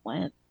doesn't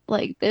win?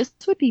 Like, this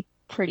would be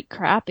pretty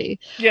crappy.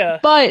 Yeah.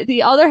 But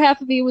the other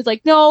half of me was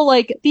like, no,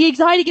 like, the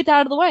anxiety gets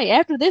out of the way.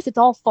 After this, it's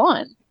all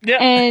fun. Yeah.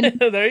 And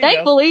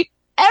thankfully,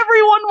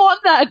 everyone won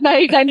that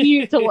night and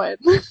needed to win.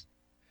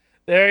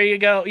 There you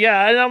go.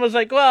 Yeah, and I was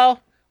like, well,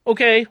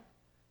 okay,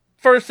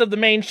 first of the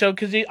main show,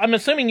 because I'm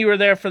assuming you were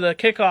there for the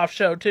kickoff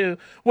show too,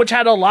 which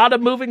had a lot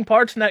of moving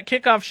parts in that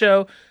kickoff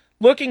show.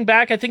 Looking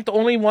back, I think the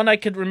only one I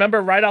could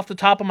remember right off the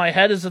top of my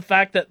head is the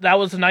fact that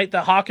was the night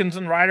that Hawkins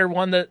and Ryder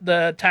won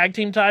the tag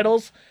team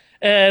titles,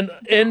 and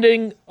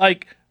ending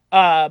like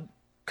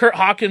Kurt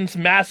Hawkins'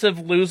 massive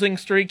losing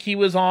streak he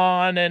was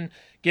on, and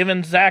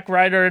giving Zack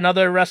Ryder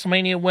another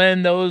WrestleMania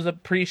win. That was a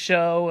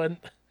pre-show,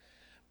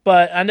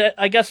 but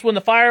I guess when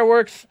the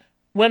fireworks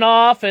went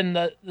off and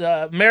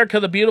the America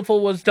the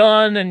Beautiful was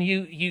done, and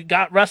you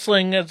got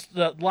wrestling as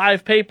the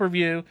live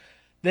pay-per-view,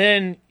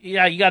 then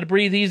yeah, you got to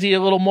breathe easy a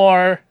little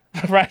more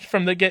right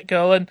from the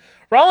get-go. And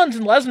Rollins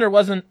and Lesnar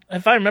wasn't,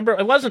 if I remember,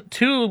 it wasn't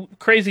too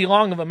crazy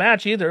long of a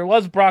match either. It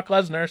was Brock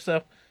Lesnar,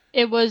 so.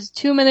 It was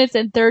 2 minutes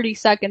and 30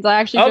 seconds. I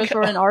actually just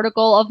wrote an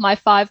article of my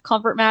 5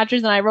 comfort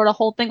matches, and I wrote a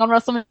whole thing on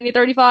WrestleMania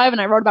 35, and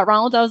I wrote about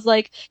Rollins. I was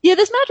like, yeah,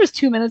 this match was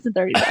 2 minutes and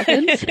 30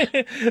 seconds.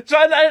 So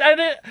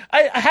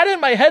I had it in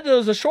my head that it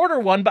was a shorter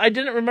one, but I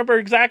didn't remember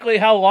exactly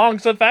how long.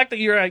 So the fact that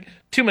you're like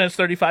 2 minutes,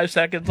 35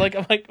 seconds, like,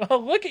 I'm like, oh,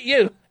 look at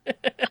you.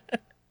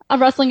 A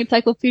wrestling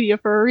encyclopedia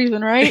for a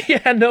reason, right?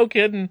 Yeah, no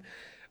kidding.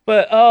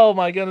 But, oh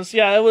my goodness.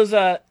 Yeah, it was,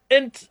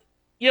 and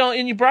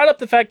you brought up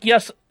the fact,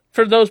 yes,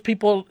 for those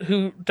people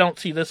who don't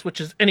see this, which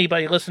is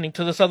anybody listening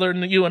to this other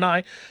than you and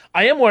I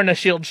am wearing a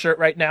Shield shirt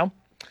right now.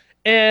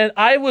 And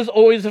I was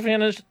always a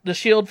fan of the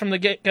Shield from the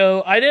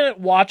get-go. I didn't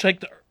watch,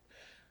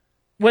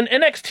 when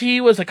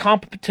NXT was a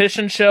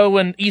competition show,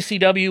 when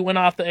ECW went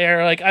off the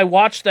air, I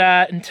watched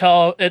that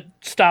until it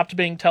stopped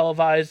being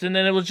televised. And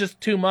then it was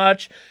just too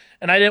much.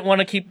 And I didn't want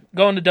to keep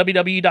going to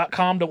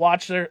WWE.com to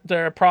watch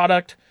their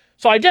product.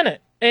 So I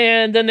didn't.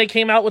 And then they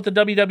came out with the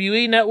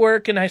WWE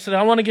Network, and I said,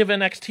 I want to give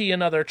NXT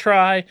another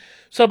try.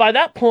 So by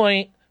that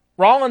point,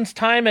 Rollins'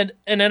 time in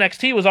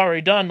NXT was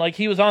already done.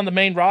 He was on the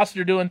main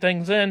roster doing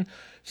things in.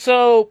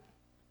 So,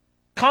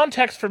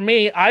 context for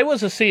me, I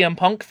was a CM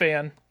Punk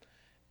fan.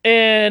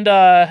 And,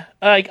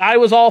 I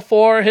was all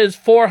for his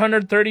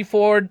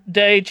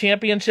 434-day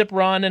championship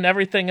run and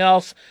everything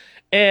else.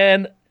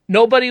 And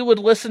nobody would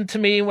listen to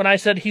me when I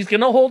said he's going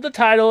to hold the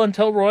title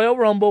until Royal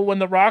Rumble when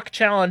The Rock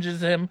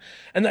challenges him.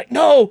 And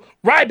no,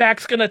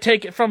 Ryback's going to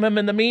take it from him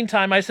in the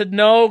meantime. I said,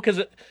 no,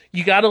 because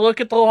you got to look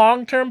at the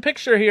long-term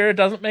picture here. It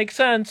doesn't make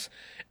sense.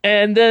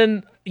 And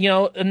then,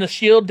 and the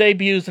Shield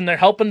debuts, and they're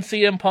helping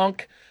CM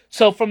Punk.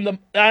 So and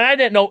I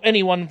didn't know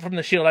anyone from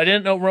the Shield. I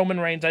didn't know Roman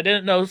Reigns. I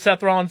didn't know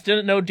Seth Rollins.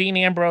 Didn't know Dean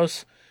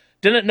Ambrose.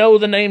 Didn't know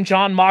the name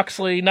John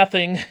Moxley.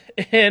 Nothing.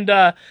 And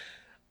I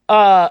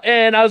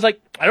was like,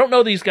 I don't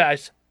know these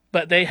guys.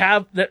 But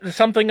there's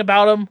something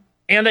about them,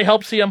 and they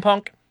help CM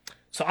Punk,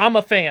 so I'm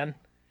a fan.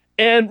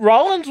 And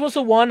Rollins was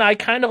the one I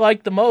kind of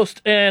liked the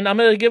most, and I'm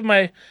going to give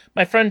my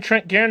friend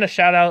Trent Guerin a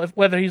shout-out,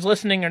 whether he's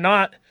listening or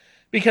not,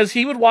 because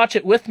he would watch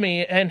it with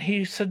me, and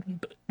he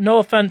said, no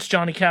offense,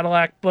 Johnny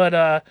Cadillac,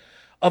 but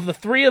of the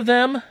three of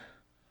them,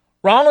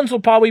 Rollins will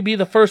probably be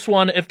the first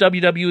one if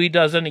WWE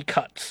does any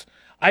cuts.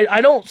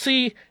 I don't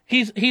see,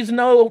 he's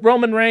no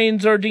Roman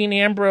Reigns or Dean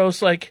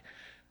Ambrose,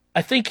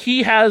 I think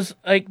he has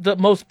the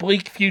most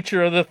bleak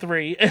future of the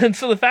three. And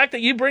so the fact that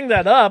you bring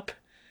that up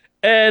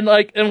and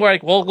we're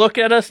like, well, look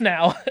at us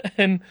now.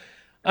 And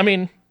I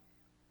mean,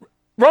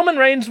 Roman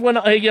Reigns, when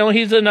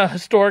he's in a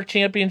historic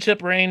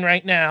championship reign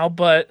right now,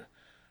 but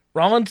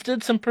Rollins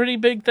did some pretty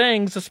big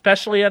things,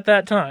 especially at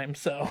that time.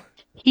 So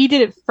He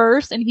did it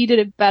first and he did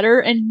it better,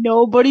 and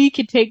nobody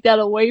could take that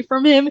away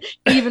from him,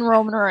 even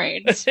Roman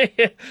Reigns.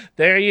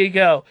 There you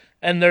go.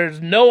 And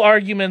there's no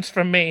arguments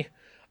from me.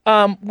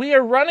 We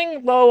are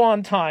running low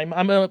on time.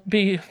 I'm going to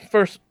be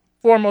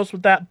foremost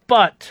with that,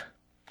 but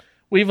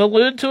we've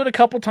alluded to it a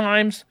couple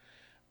times.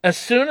 As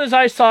soon as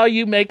I saw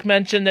you make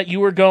mention that you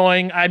were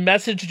going, I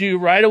messaged you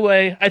right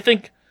away. I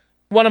think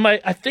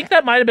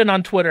that might have been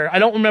on Twitter. I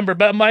don't remember,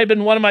 but it might have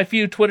been one of my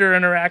few Twitter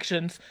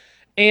interactions.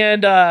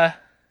 And it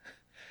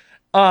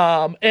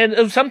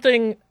was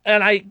something,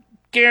 and I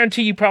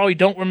guarantee you probably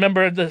don't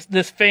remember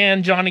this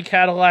fan, Johnny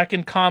Cadillac,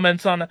 in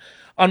comments on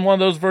one of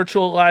those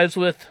virtual lives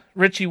with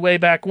Richie way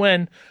back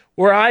when,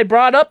 where I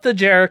brought up the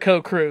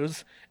Jericho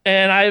Cruise,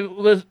 and I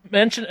was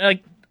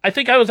mentioning, I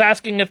think I was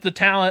asking if the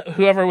talent,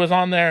 whoever was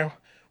on there,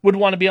 would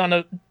want to be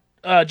on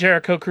a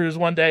Jericho Cruise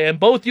one day, and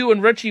both you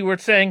and Richie were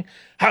saying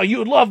how you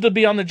would love to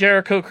be on the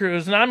Jericho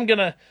Cruise,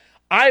 and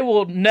I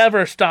will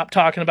never stop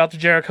talking about the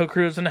Jericho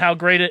Cruise and how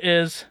great it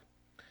is.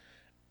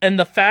 And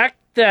the fact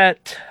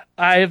that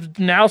I've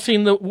now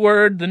seen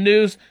the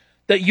news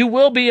that you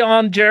will be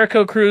on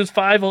Jericho Cruise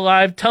 5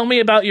 Alive. Tell me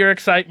about your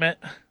excitement.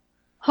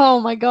 Oh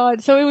my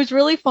God. So it was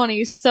really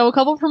funny. So a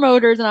couple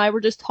promoters and I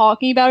were just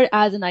talking about it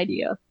as an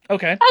idea.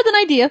 Okay. As an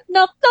idea.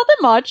 No, nothing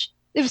much.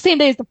 It was the same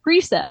day as the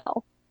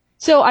pre-sale.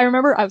 So I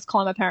remember I was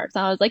calling my parents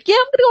and I was like, yeah,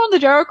 I'm going to go on the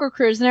Jericho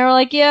Cruise. And they were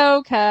like, yeah,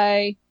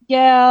 okay.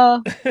 Yeah.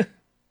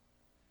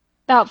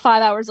 About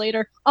 5 hours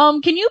later.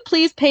 Can you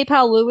please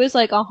PayPal Lewis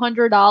like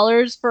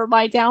 $100 for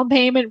my down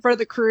payment for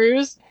the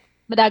cruise?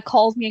 My dad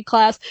calls me in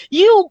class.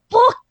 You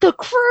booked the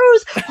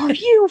cruise? Are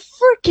you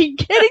freaking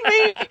kidding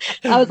me?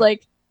 I was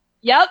like,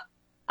 yep,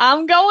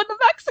 I'm going to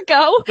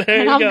Mexico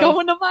and I'm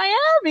going to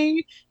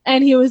Miami.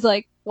 And he was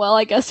like, well,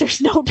 I guess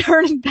there's no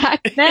turning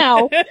back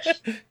now.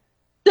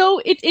 So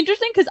it's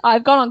interesting because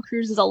I've gone on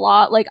cruises a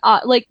lot. Like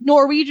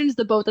Norwegian's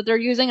the boat that they're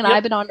using, and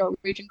I've been on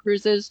Norwegian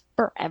cruises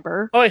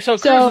forever. Oh, so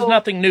cruise is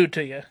nothing new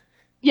to you.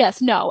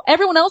 Yes, no.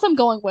 Everyone else I'm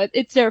going with,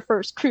 it's their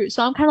first cruise.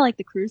 So I'm kind of like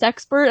the cruise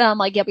expert, and I'm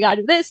like, yeah, we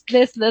gotta do this,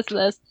 this, this,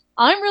 this.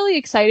 I'm really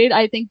excited,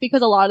 I think,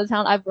 because a lot of the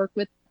town I've worked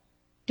with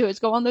does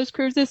go on those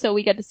cruises, so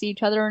we get to see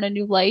each other in a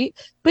new light.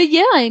 But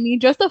yeah, I mean,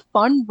 just a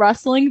fun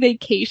wrestling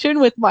vacation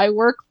with my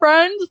work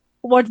friends.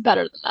 What's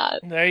better than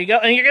that? There you go.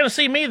 And you're gonna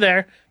see me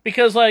there,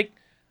 because,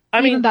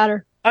 Even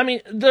better. I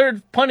mean, there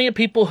are plenty of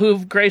people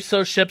who've graced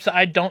those ships.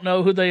 I don't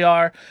know who they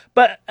are,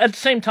 but at the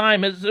same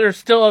time, there's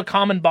still a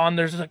common bond.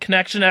 There's a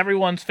connection to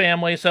everyone's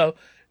family, so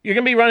you're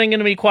gonna be running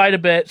into me quite a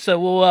bit.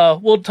 So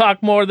we'll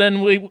talk more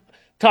than we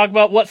talk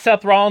about what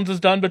Seth Rollins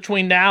has done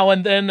between now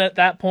and then at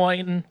that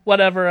point and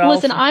whatever else.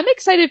 Listen, I'm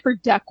excited for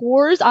Deck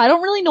Wars. I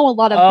don't really know a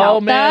lot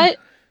about that,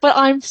 but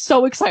I'm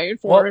so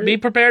excited for it. Be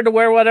prepared to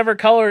wear whatever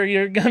color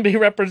you're gonna be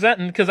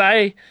representing, because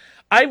I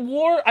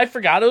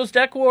forgot it was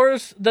Deck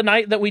Wars the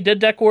night that we did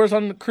Deck Wars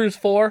on Cruise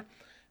 4.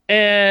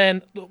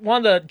 And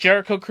one of the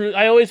Jericho Cruise,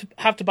 I always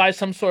have to buy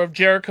some sort of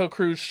Jericho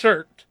Cruise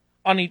shirt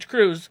on each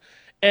cruise.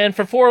 And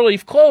for 4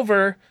 Leaf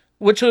Clover,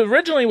 which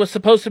originally was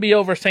supposed to be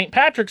over St.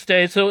 Patrick's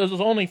Day, so it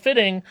was only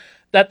fitting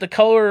that the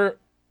color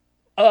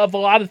of a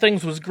lot of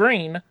things was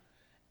green.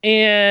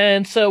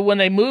 And so when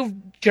they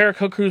moved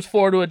Jericho Cruise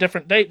 4 to a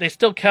different date, they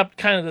still kept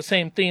kind of the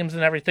same themes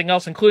and everything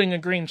else, including a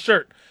green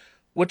shirt,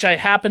 which I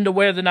happened to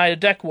wear the night of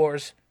Deck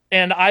Wars.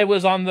 And I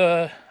was on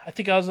the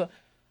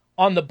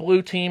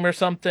blue team or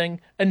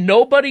something, and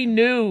nobody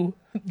knew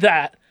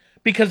that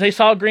because they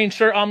saw a green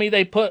shirt on me.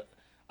 They put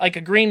like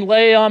a green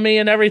lei on me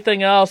and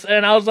everything else.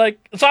 And I was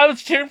like, so I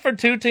was cheering for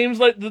 2 teams,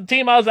 like the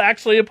team I was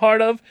actually a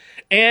part of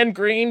and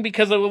green,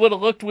 because it would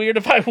have looked weird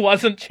if I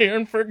wasn't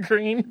cheering for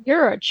green.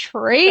 You're a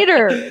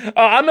traitor.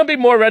 I'm going to be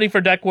more ready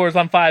for Deck Wars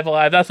on 5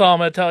 Alive. That's all I'm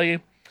going to tell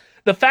you.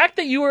 The fact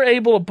that you were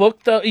able to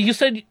book you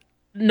said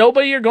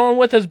nobody you're going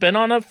with has been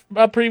on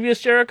a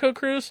previous Jericho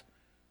cruise?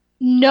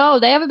 No,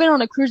 they haven't been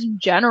on a cruise in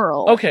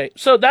general. Okay,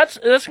 so that's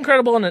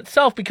incredible in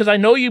itself, because I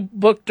know you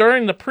booked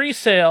during the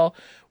pre-sale,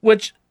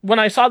 which when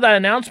I saw that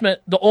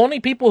announcement, the only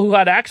people who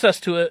had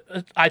access to it,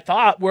 I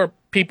thought, were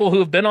people who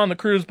have been on the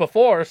cruise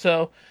before.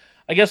 So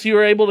I guess you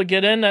were able to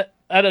get in at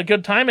a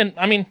good time. And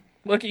I mean,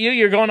 look at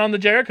you're going on the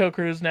Jericho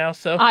cruise now.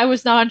 So I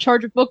was not in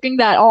charge of booking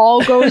that.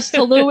 All goes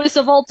to Lewis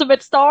of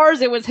Ultimate Stars.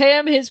 It was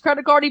him, his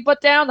credit card he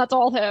put down. That's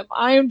all him.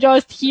 I am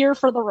just here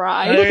for the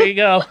ride. There you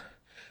go.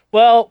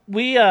 Well,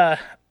 we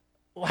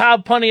we'll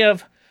have plenty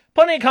of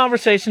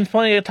conversations,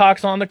 plenty of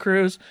talks on the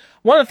cruise.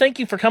 I want to thank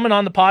you for coming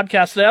on the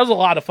podcast today. That was a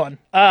lot of fun.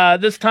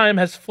 This time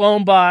has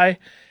flown by,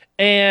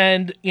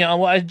 and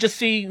I just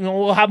see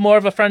we'll have more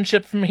of a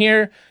friendship from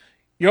here.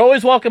 You're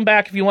always welcome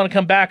back if you want to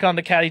come back on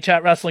the Caddy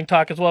Chat Wrestling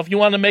Talk as well. If you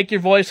want to make your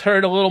voice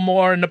heard a little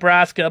more in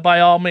Nebraska, by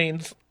all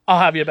means, I'll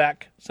have you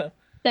back. So.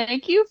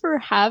 Thank you for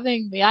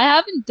having me. I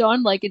haven't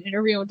done like an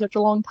interview in such a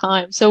long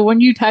time. So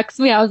when you text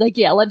me, I was like,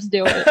 yeah, let's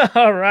do it.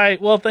 All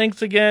right. Well,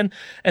 thanks again.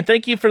 And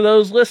thank you for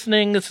those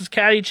listening. This is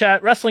Caddy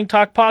Chat Wrestling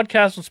Talk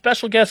Podcast with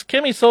special guest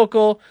Kimmy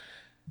Sokol.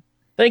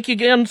 Thank you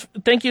again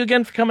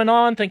for coming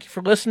on. Thank you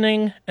for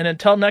listening. And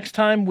until next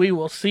time, we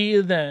will see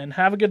you then.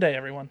 Have a good day,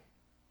 everyone.